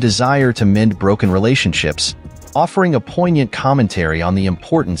and the desire to mend broken relationships, offering a poignant commentary on the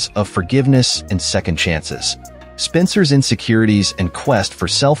importance of forgiveness and second chances. Spencer's insecurities and quest for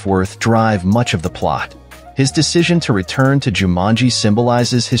self-worth drive much of the plot. His decision to return to Jumanji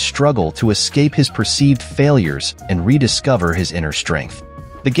symbolizes his struggle to escape his perceived failures and rediscover his inner strength.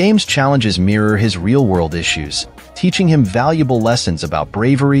 The game's challenges mirror his real-world issues, teaching him valuable lessons about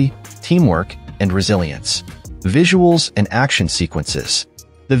bravery, teamwork, and resilience. Visuals and action sequences.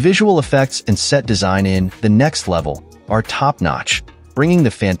 The visual effects and set design in The Next Level are top-notch, bringing the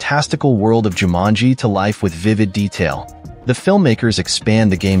fantastical world of Jumanji to life with vivid detail. The filmmakers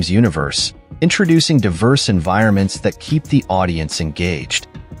expand the game's universe, introducing diverse environments that keep the audience engaged.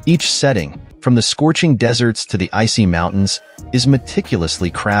 Each setting, from the scorching deserts to the icy mountains, is meticulously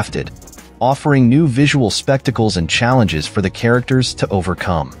crafted, offering new visual spectacles and challenges for the characters to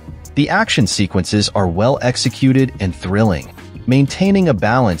overcome. The action sequences are well executed and thrilling, maintaining a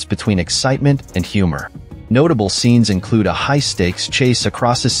balance between excitement and humor. Notable scenes include a high-stakes chase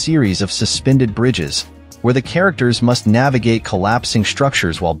across a series of suspended bridges, where the characters must navigate collapsing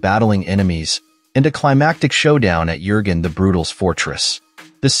structures while battling enemies, and a climactic showdown at Jurgen the Brutal's fortress.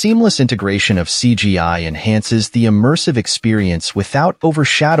 The seamless integration of CGI enhances the immersive experience without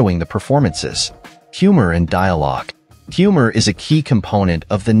overshadowing the performances. Humor and dialogue. Humor is a key component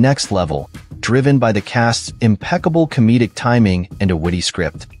of the next level, driven by the cast's impeccable comedic timing and a witty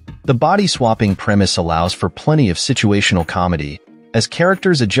script. The body-swapping premise allows for plenty of situational comedy, as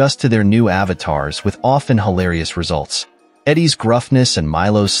characters adjust to their new avatars with often hilarious results. Eddie's gruffness and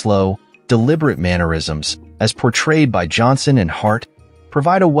Milo's slow, deliberate mannerisms, as portrayed by Johnson and Hart,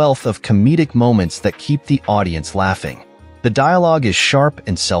 provide a wealth of comedic moments that keep the audience laughing. The dialogue is sharp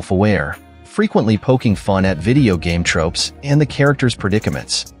and self-aware, frequently poking fun at video game tropes and the characters'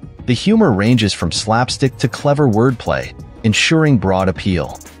 predicaments. The humor ranges from slapstick to clever wordplay, ensuring broad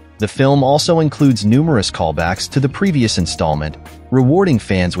appeal. The film also includes numerous callbacks to the previous installment, rewarding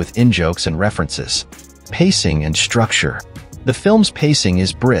fans with in-jokes and references. Pacing and structure. The film's pacing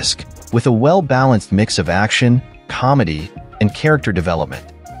is brisk, with a well-balanced mix of action, comedy, and character development.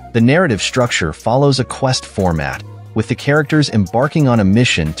 The narrative structure follows a quest format, with the characters embarking on a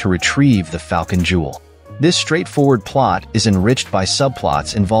mission to retrieve the Falcon Jewel. This straightforward plot is enriched by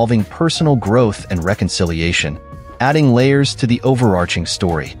subplots involving personal growth and reconciliation, adding layers to the overarching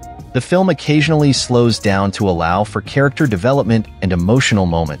story. The film occasionally slows down to allow for character development and emotional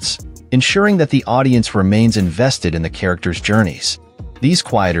moments, ensuring that the audience remains invested in the characters' journeys. These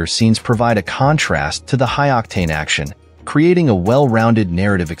quieter scenes provide a contrast to the high-octane action, creating a well-rounded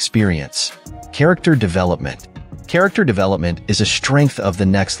narrative experience. Character development. Character development is a strength of the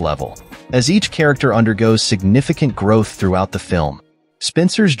next level, as each character undergoes significant growth throughout the film.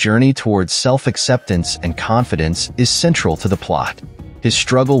 Spencer's journey towards self-acceptance and confidence is central to the plot. His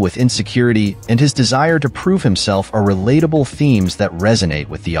struggle with insecurity and his desire to prove himself are relatable themes that resonate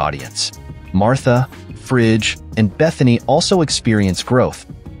with the audience. Martha, Fridge, and Bethany also experience growth,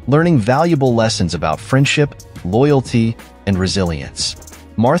 learning valuable lessons about friendship, loyalty, and resilience.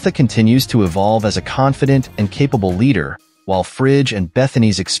 Martha continues to evolve as a confident and capable leader, while Fridge and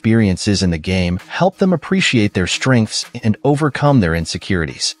Bethany's experiences in the game help them appreciate their strengths and overcome their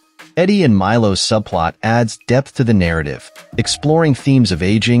insecurities. Eddie and Milo's subplot adds depth to the narrative, exploring themes of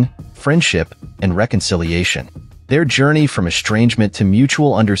aging, friendship, and reconciliation. Their journey from estrangement to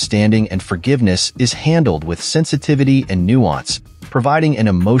mutual understanding and forgiveness is handled with sensitivity and nuance, providing an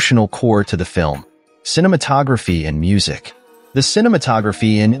emotional core to the film. Cinematography and music. The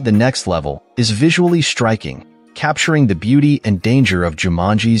cinematography in The Next Level is visually striking, capturing the beauty and danger of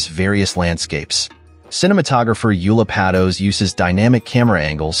Jumanji's various landscapes. Cinematographer Eula Pados uses dynamic camera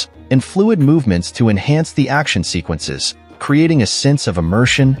angles and fluid movements to enhance the action sequences, creating a sense of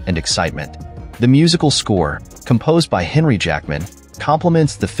immersion and excitement. The musical score, composed by Henry Jackman,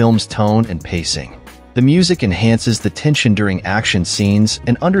 complements the film's tone and pacing. The music enhances the tension during action scenes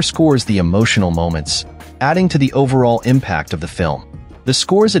and underscores the emotional moments, adding to the overall impact of the film. The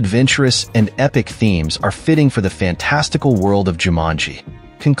score's adventurous and epic themes are fitting for the fantastical world of Jumanji.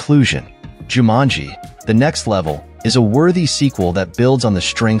 Conclusion. Jumanji, The Next Level, is a worthy sequel that builds on the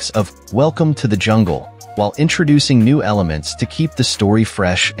strengths of Welcome to the Jungle, while introducing new elements to keep the story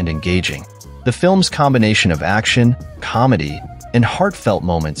fresh and engaging. The film's combination of action, comedy, and heartfelt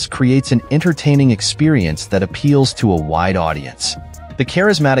moments creates an entertaining experience that appeals to a wide audience. The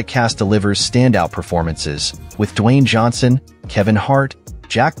charismatic cast delivers standout performances, with Dwayne Johnson, Kevin Hart,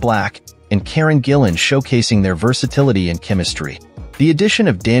 Jack Black, and Karen Gillan showcasing their versatility and chemistry. The addition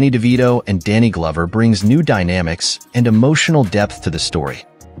of Danny DeVito and Danny Glover brings new dynamics and emotional depth to the story.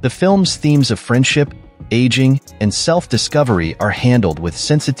 The film's themes of friendship, aging, and self-discovery are handled with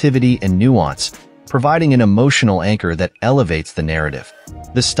sensitivity and nuance, providing an emotional anchor that elevates the narrative.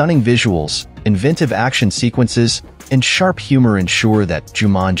 The stunning visuals, inventive action sequences, and sharp humor ensure that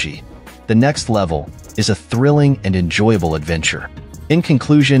Jumanji, The Next Level, is a thrilling and enjoyable adventure. In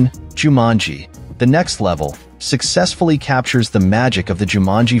conclusion, Jumanji, The Next Level, successfully captures the magic of the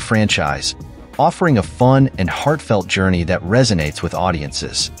Jumanji franchise, offering a fun and heartfelt journey that resonates with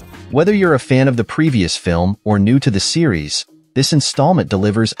audiences. Whether you're a fan of the previous film or new to the series, this installment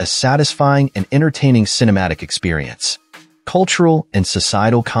delivers a satisfying and entertaining cinematic experience. Cultural and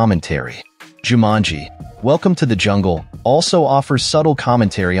societal commentary. Jumanji, Welcome to the Jungle also offers subtle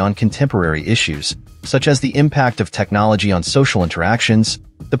commentary on contemporary issues, such as the impact of technology on social interactions,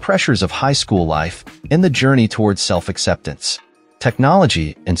 the pressures of high school life, and the journey towards self-acceptance.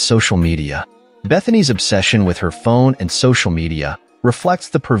 Technology and social media. Bethany's obsession with her phone and social media reflects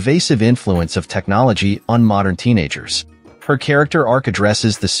the pervasive influence of technology on modern teenagers. Her character arc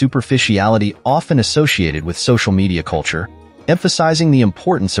addresses the superficiality often associated with social media culture, emphasizing the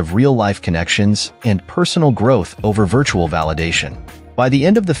importance of real-life connections and personal growth over virtual validation. By the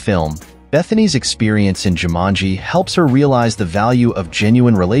end of the film, Bethany's experience in Jumanji helps her realize the value of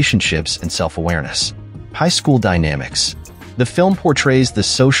genuine relationships and self-awareness. High school dynamics. The film portrays the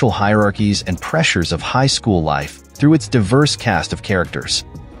social hierarchies and pressures of high school life through its diverse cast of characters.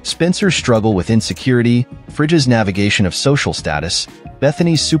 Spencer's struggle with insecurity, Fridge's navigation of social status,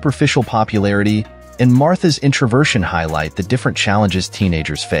 Bethany's superficial popularity, and Martha's introversion highlight the different challenges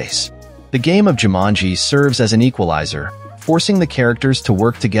teenagers face. The game of Jumanji serves as an equalizer, forcing the characters to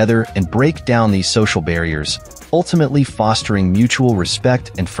work together and break down these social barriers, ultimately fostering mutual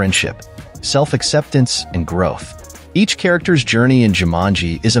respect and friendship, self-acceptance, and growth. Each character's journey in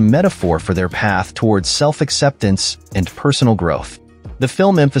Jumanji is a metaphor for their path towards self-acceptance and personal growth. The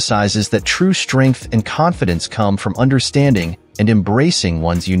film emphasizes that true strength and confidence come from understanding and embracing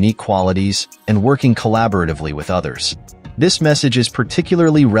one's unique qualities and working collaboratively with others. This message is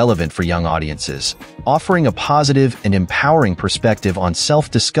particularly relevant for young audiences, offering a positive and empowering perspective on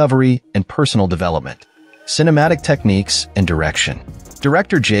self-discovery and personal development. Cinematic techniques and direction.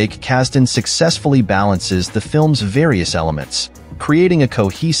 Director Jake Kasdan successfully balances the film's various elements, creating a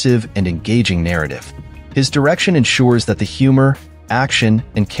cohesive and engaging narrative. His direction ensures that the humor, action,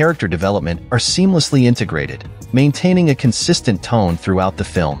 and character development are seamlessly integrated, maintaining a consistent tone throughout the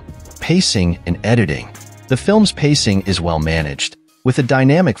film. Pacing and editing. The film's pacing is well managed, with a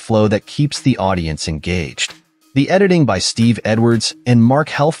dynamic flow that keeps the audience engaged. The editing by Steve Edwards and Mark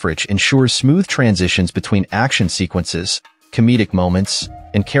Helfrich ensures smooth transitions between action sequences, comedic moments,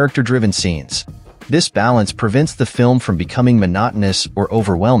 and character-driven scenes. This balance prevents the film from becoming monotonous or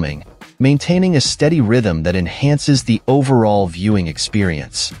overwhelming, maintaining a steady rhythm that enhances the overall viewing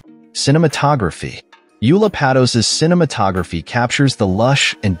experience. Cinematography. Eula Patos's cinematography captures the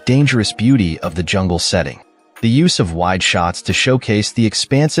lush and dangerous beauty of the jungle setting. The use of wide shots to showcase the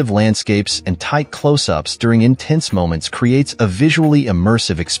expansive landscapes and tight close-ups during intense moments creates a visually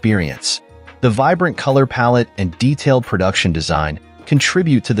immersive experience. The vibrant color palette and detailed production design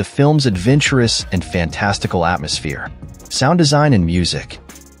contribute to the film's adventurous and fantastical atmosphere. Sound design and music.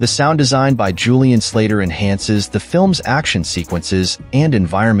 The sound design by Julian Slater enhances the film's action sequences and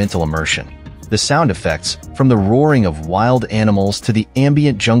environmental immersion. The sound effects, from the roaring of wild animals to the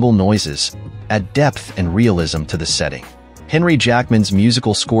ambient jungle noises, add depth and realism to the setting. Henry Jackman's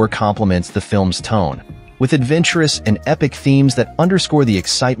musical score complements the film's tone, with adventurous and epic themes that underscore the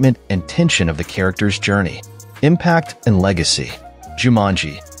excitement and tension of the character's journey. Impact and legacy.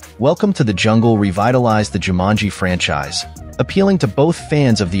 Jumanji: Welcome to the Jungle revitalized the Jumanji franchise, appealing to both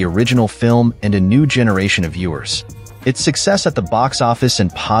fans of the original film and a new generation of viewers. Its success at the box office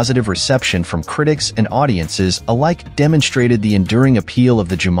and positive reception from critics and audiences alike demonstrated the enduring appeal of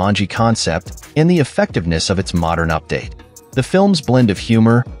the Jumanji concept and the effectiveness of its modern update. The film's blend of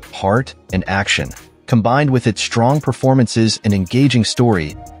humor, heart, and action, combined with its strong performances and engaging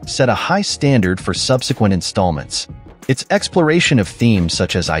story, set a high standard for subsequent installments. Its exploration of themes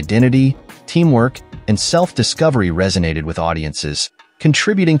such as identity, teamwork, and self-discovery resonated with audiences,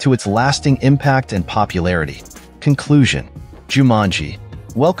 contributing to its lasting impact and popularity. Conclusion. Jumanji: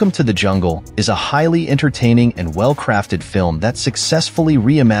 Welcome to the Jungle is a highly entertaining and well-crafted film that successfully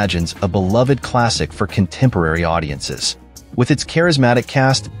reimagines a beloved classic for contemporary audiences. With its charismatic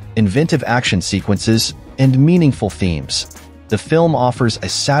cast, inventive action sequences, and meaningful themes, the film offers a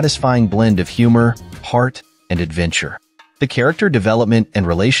satisfying blend of humor, heart, and adventure. The character development and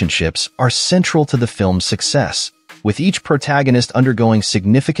relationships are central to the film's success, with each protagonist undergoing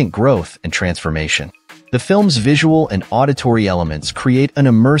significant growth and transformation. The film's visual and auditory elements create an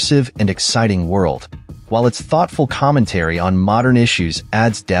immersive and exciting world, while its thoughtful commentary on modern issues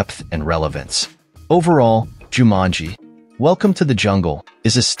adds depth and relevance. Overall, Jumanji: Welcome to the Jungle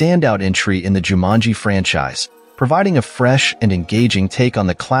is a standout entry in the Jumanji franchise, providing a fresh and engaging take on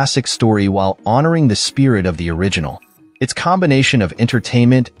the classic story while honoring the spirit of the original. Its combination of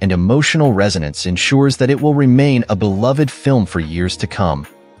entertainment and emotional resonance ensures that it will remain a beloved film for years to come,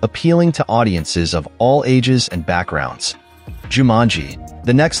 appealing to audiences of all ages and backgrounds. Jumanji: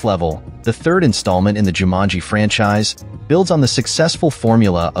 The Next Level, the third installment in the Jumanji franchise, builds on the successful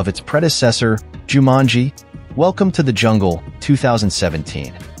formula of its predecessor, Jumanji: Welcome to the Jungle,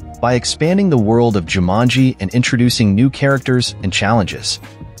 2017. by expanding the world of Jumanji and introducing new characters and challenges.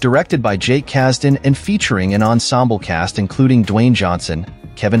 Directed by Jake Kasdan and featuring an ensemble cast including Dwayne Johnson,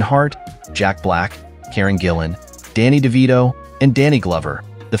 Kevin Hart, Jack Black, Karen Gillan, Danny DeVito, and Danny Glover,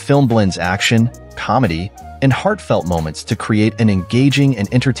 the film blends action, comedy, and heartfelt moments to create an engaging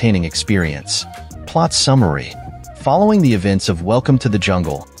and entertaining experience. Plot summary. Following the events of Welcome to the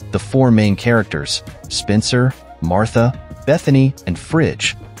Jungle, the four main characters, Spencer, Martha, Bethany, and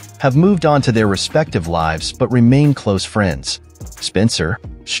Fridge, have moved on to their respective lives but remain close friends. Spencer,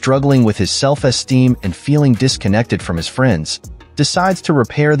 struggling with his self-esteem and feeling disconnected from his friends, decides to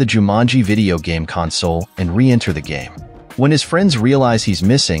repair the Jumanji video game console and re-enter the game. When his friends realize he's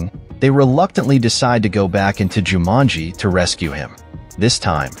missing, they reluctantly decide to go back into Jumanji to rescue him. This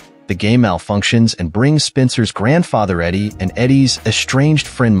time, the game malfunctions and brings Spencer's grandfather Eddie and Eddie's estranged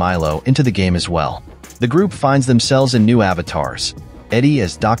friend Milo into the game as well. The group finds themselves in new avatars, Eddie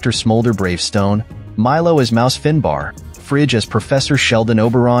as Dr. Smolder Bravestone, Milo as Mouse Finbar, Fridge as Professor Sheldon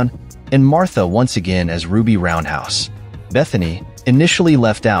Oberon, and Martha once again as Ruby Roundhouse. Bethany, initially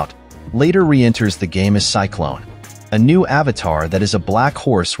left out, later re-enters the game as Cyclone, a new avatar that is a black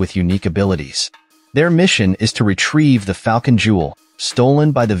horse with unique abilities. Their mission is to retrieve the Falcon Jewel,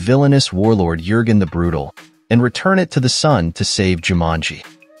 stolen by the villainous warlord Jurgen the Brutal, and return it to the sun to save Jumanji.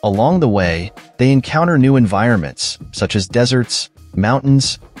 Along the way, they encounter new environments, such as deserts,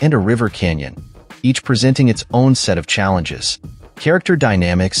 mountains, and a river canyon, each presenting its own set of challenges, character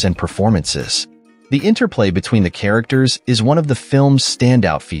dynamics, and performances. The interplay between the characters is one of the film's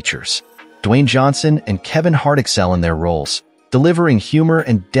standout features. Dwayne Johnson and Kevin Hart excel in their roles, delivering humor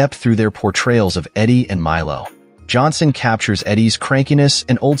and depth through their portrayals of Eddie and Milo. Johnson captures Eddie's crankiness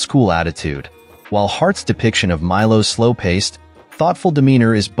and old-school attitude, while Hart's depiction of Milo's slow-paced, thoughtful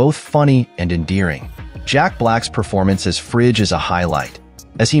demeanor is both funny and endearing. Jack Black's performance as Fridge is a highlight,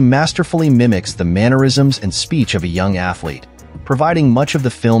 as he masterfully mimics the mannerisms and speech of a young athlete, providing much of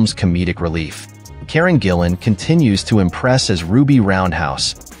the film's comedic relief. Karen Gillan continues to impress as Ruby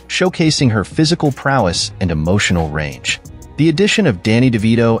Roundhouse, showcasing her physical prowess and emotional range. The addition of Danny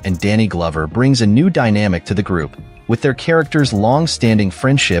DeVito and Danny Glover brings a new dynamic to the group, with their characters' long-standing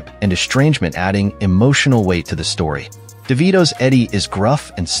friendship and estrangement adding emotional weight to the story. DeVito's Eddie is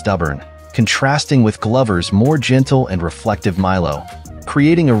gruff and stubborn, contrasting with Glover's more gentle and reflective Milo,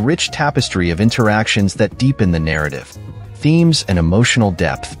 creating a rich tapestry of interactions that deepen the narrative, themes, and emotional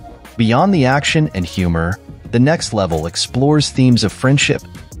depth. Beyond the action and humor, the next level explores themes of friendship,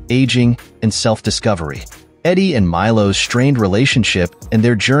 aging, and self-discovery. Eddie and Milo's strained relationship and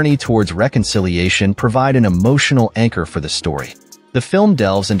their journey towards reconciliation provide an emotional anchor for the story. The film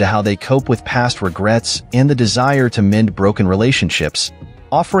delves into how they cope with past regrets and the desire to mend broken relationships,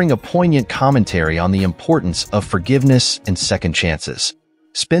 offering a poignant commentary on the importance of forgiveness and second chances.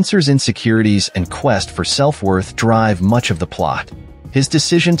 Spencer's insecurities and quest for self-worth drive much of the plot. His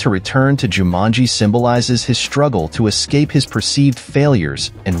decision to return to Jumanji symbolizes his struggle to escape his perceived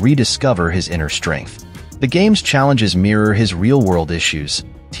failures and rediscover his inner strength. The game's challenges mirror his real-world issues,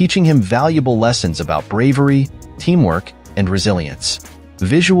 teaching him valuable lessons about bravery, teamwork, and resilience.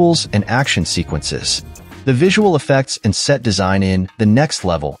 Visuals and action sequences. The visual effects and set design in The Next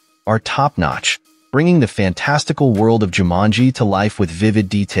Level are top-notch, bringing the fantastical world of Jumanji to life with vivid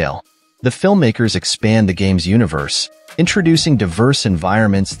detail. The filmmakers expand the game's universe, introducing diverse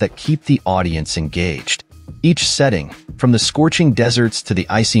environments that keep the audience engaged. Each setting, from the scorching deserts to the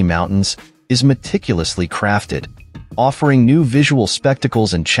icy mountains, is meticulously crafted, offering new visual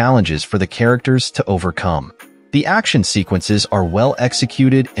spectacles and challenges for the characters to overcome. The action sequences are well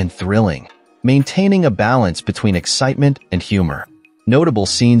executed and thrilling, maintaining a balance between excitement and humor. Notable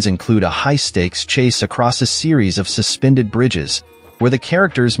scenes include a high-stakes chase across a series of suspended bridges, where the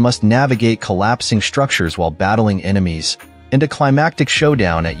characters must navigate collapsing structures while battling enemies, and a climactic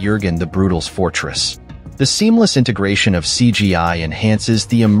showdown at Jurgen the Brutal's fortress. The seamless integration of CGI enhances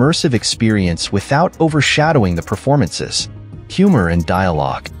the immersive experience without overshadowing the performances. Humor and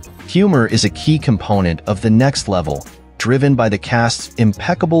dialogue. Humor is a key component of The Next Level, driven by the cast's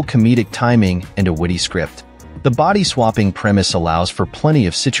impeccable comedic timing and a witty script. The body-swapping premise allows for plenty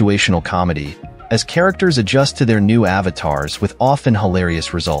of situational comedy, as characters adjust to their new avatars with often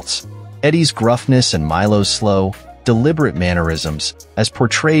hilarious results. Eddie's gruffness and Milo's slow, deliberate mannerisms, as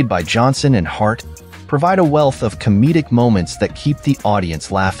portrayed by Johnson and Hart, provide a wealth of comedic moments that keep the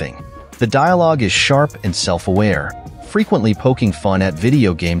audience laughing. The dialogue is sharp and self-aware, frequently poking fun at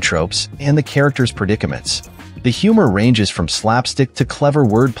video game tropes and the characters' predicaments. The humor ranges from slapstick to clever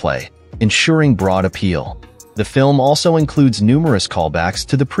wordplay, ensuring broad appeal. The film also includes numerous callbacks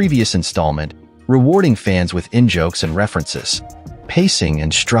to the previous installment, rewarding fans with in-jokes and references. Pacing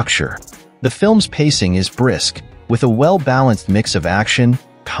and structure. The film's pacing is brisk, with a well-balanced mix of action,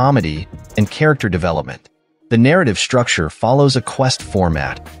 comedy, and character development. The narrative structure follows a quest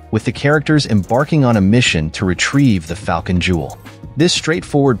format, with the characters embarking on a mission to retrieve the Falcon Jewel. This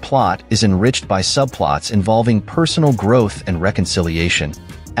straightforward plot is enriched by subplots involving personal growth and reconciliation,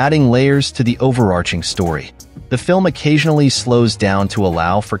 adding layers to the overarching story. The film occasionally slows down to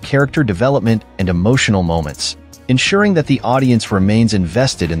allow for character development and emotional moments, ensuring that the audience remains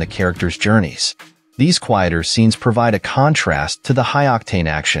invested in the characters' journeys. These quieter scenes provide a contrast to the high-octane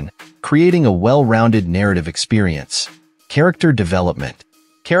action, creating a well-rounded narrative experience. Character development.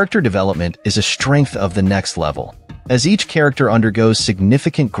 Character development is a strength of the next level, as each character undergoes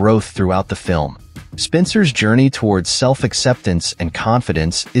significant growth throughout the film. Spencer's journey towards self-acceptance and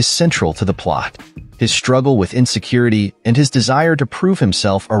confidence is central to the plot. His struggle with insecurity and his desire to prove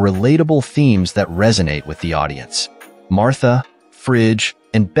himself are relatable themes that resonate with the audience. Martha, Fridge,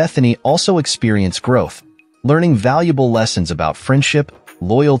 and Bethany also experience growth, learning valuable lessons about friendship,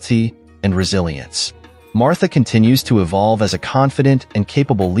 loyalty, and resilience. Martha continues to evolve as a confident and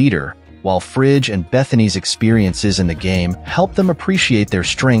capable leader, while Fridge and Bethany's experiences in the game help them appreciate their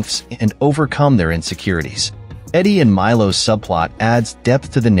strengths and overcome their insecurities. Eddie and Milo's subplot adds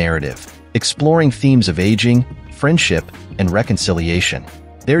depth to the narrative, exploring themes of aging, friendship, and reconciliation.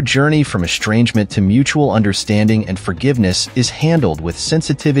 Their journey from estrangement to mutual understanding and forgiveness is handled with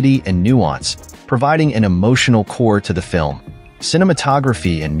sensitivity and nuance, providing an emotional core to the film.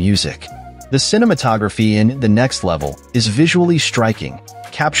 Cinematography and music. The cinematography in The Next Level is visually striking,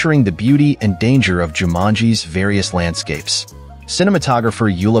 capturing the beauty and danger of Jumanji's various landscapes.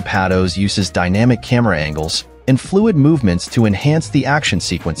 Cinematographer Eula Pados uses dynamic camera angles and fluid movements to enhance the action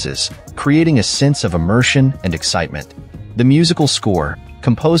sequences, creating a sense of immersion and excitement. The musical score,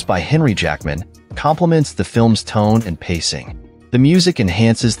 composed by Henry Jackman, complements the film's tone and pacing. The music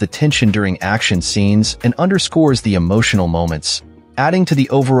enhances the tension during action scenes and underscores the emotional moments, adding to the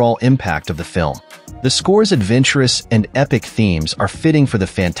overall impact of the film. The score's adventurous and epic themes are fitting for the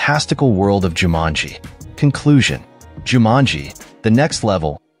fantastical world of Jumanji. Conclusion. Jumanji: The Next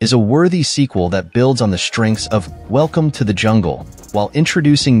Level is a worthy sequel that builds on the strengths of Welcome to the Jungle, while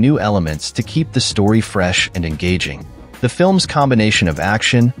introducing new elements to keep the story fresh and engaging. The film's combination of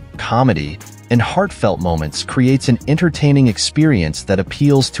action, comedy, and heartfelt moments creates an entertaining experience that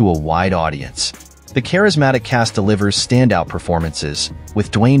appeals to a wide audience. The charismatic cast delivers standout performances, with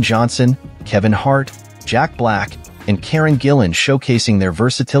Dwayne Johnson, Kevin Hart, Jack Black, and Karen Gillan showcasing their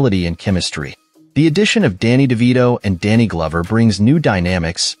versatility and chemistry. The addition of Danny DeVito and Danny Glover brings new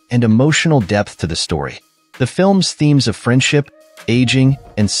dynamics and emotional depth to the story. The film's themes of friendship, aging,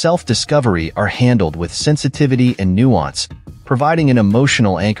 and self-discovery are handled with sensitivity and nuance, providing an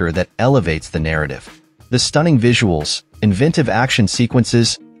emotional anchor that elevates the narrative. The stunning visuals, inventive action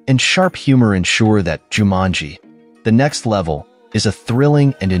sequences, and sharp humor ensure that Jumanji: The Next Level is a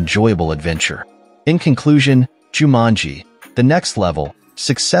thrilling and enjoyable adventure. In conclusion, Jumanji: The Next Level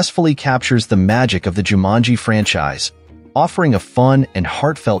successfully captures the magic of the Jumanji franchise, offering a fun and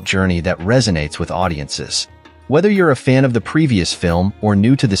heartfelt journey that resonates with audiences. Whether you're a fan of the previous film or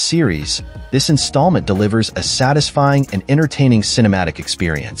new to the series, this installment delivers a satisfying and entertaining cinematic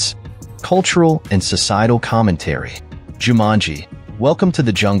experience. Cultural and societal commentary. Jumanji: Welcome to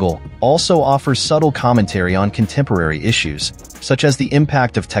the Jungle also offers subtle commentary on contemporary issues, such as the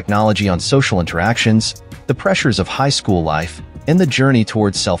impact of technology on social interactions, the pressures of high school life, and the journey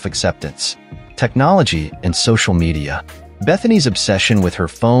towards self-acceptance. Technology and social media. Bethany's obsession with her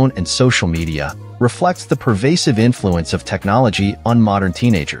phone and social media reflects the pervasive influence of technology on modern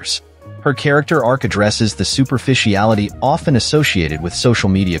teenagers. Her character arc addresses the superficiality often associated with social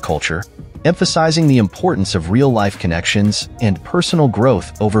media culture, emphasizing the importance of real-life connections and personal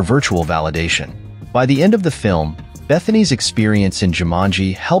growth over virtual validation. By the end of the film, Bethany's experience in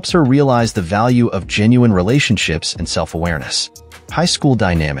Jumanji helps her realize the value of genuine relationships and self-awareness. High school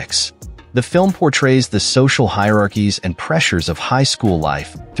dynamics. The film portrays the social hierarchies and pressures of high school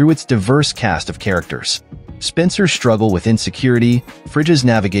life through its diverse cast of characters. Spencer's struggle with insecurity, Fridge's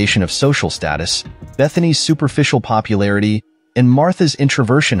navigation of social status, Bethany's superficial popularity, and Martha's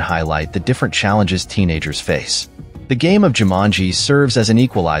introversion highlight the different challenges teenagers face. The game of Jumanji serves as an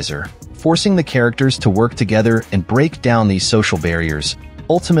equalizer, forcing the characters to work together and break down these social barriers,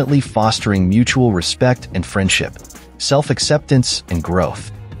 ultimately fostering mutual respect and friendship, self-acceptance, and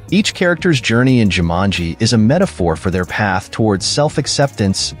growth. Each character's journey in Jumanji is a metaphor for their path towards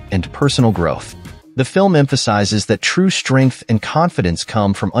self-acceptance and personal growth. The film emphasizes that true strength and confidence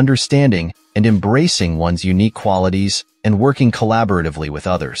come from understanding and embracing one's unique qualities and working collaboratively with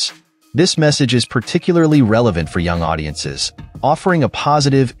others. This message is particularly relevant for young audiences, offering a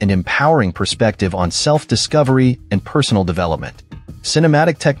positive and empowering perspective on self-discovery and personal development.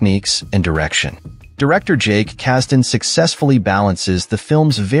 Cinematic techniques and direction. Director Jake Kasdan successfully balances the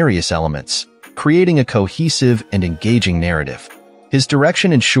film's various elements, creating a cohesive and engaging narrative. His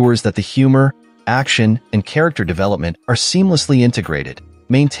direction ensures that the humor, action, and character development are seamlessly integrated,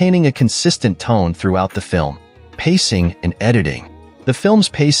 maintaining a consistent tone throughout the film. Pacing and editing. The film's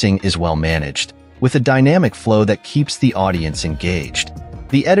pacing is well managed, with a dynamic flow that keeps the audience engaged.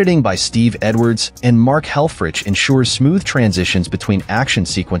 The editing by Steve Edwards and Mark Helfrich ensures smooth transitions between action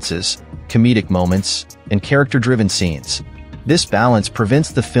sequences, comedic moments, and character-driven scenes. This balance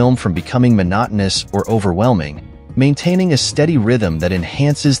prevents the film from becoming monotonous or overwhelming, maintaining a steady rhythm that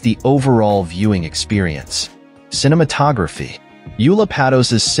enhances the overall viewing experience. Cinematography. Yula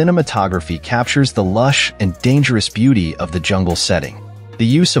Patos' cinematography captures the lush and dangerous beauty of the jungle setting. The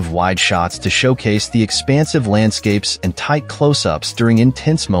use of wide shots to showcase the expansive landscapes and tight close-ups during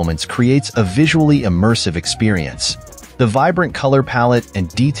intense moments creates a visually immersive experience. The vibrant color palette and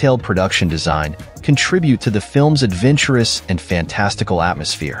detailed production design contribute to the film's adventurous and fantastical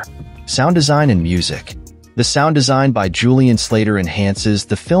atmosphere. Sound design and music. The sound design by Julian Slater enhances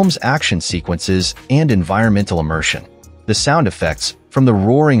the film's action sequences and environmental immersion. The sound effects, from the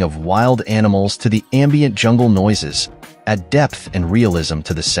roaring of wild animals to the ambient jungle noises, add depth and realism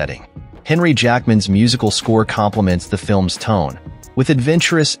to the setting. Henry Jackman's musical score complements the film's tone, with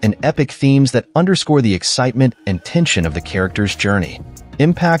adventurous and epic themes that underscore the excitement and tension of the character's journey.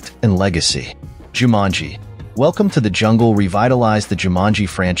 Impact and legacy. Jumanji. Welcome to the Jungle revitalized the Jumanji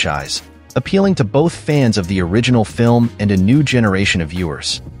franchise, appealing to both fans of the original film and a new generation of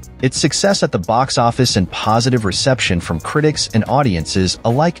viewers. Its success at the box office and positive reception from critics and audiences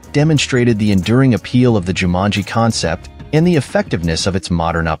alike demonstrated the enduring appeal of the Jumanji concept and the effectiveness of its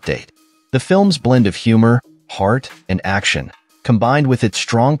modern update. The film's blend of humor, heart, and action, combined with its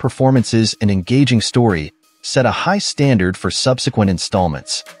strong performances and engaging story, set a high standard for subsequent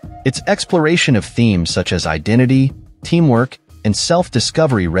installments. Its exploration of themes such as identity, teamwork, and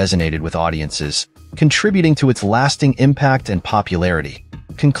self-discovery resonated with audiences, contributing to its lasting impact and popularity.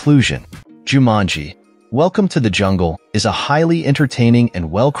 Conclusion. Jumanji. Welcome to the Jungle is a highly entertaining and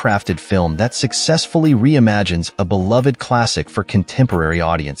well-crafted film that successfully reimagines a beloved classic for contemporary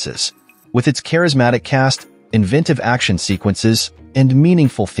audiences. With its charismatic cast, inventive action sequences, and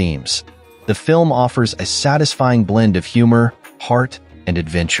meaningful themes, the film offers a satisfying blend of humor, heart, and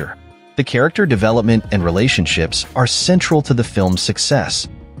adventure. The character development and relationships are central to the film's success,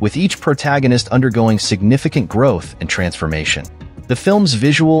 with each protagonist undergoing significant growth and transformation. The film's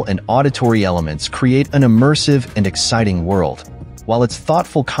visual and auditory elements create an immersive and exciting world, while its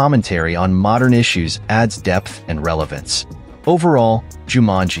thoughtful commentary on modern issues adds depth and relevance. Overall,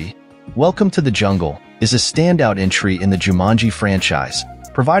 Jumanji, Welcome to the Jungle is a standout entry in the Jumanji franchise,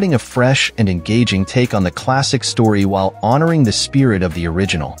 providing a fresh and engaging take on the classic story while honoring the spirit of the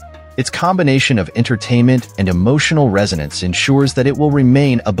original. Its combination of entertainment and emotional resonance ensures that it will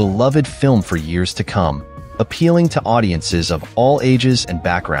remain a beloved film for years to come, appealing to audiences of all ages and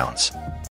backgrounds.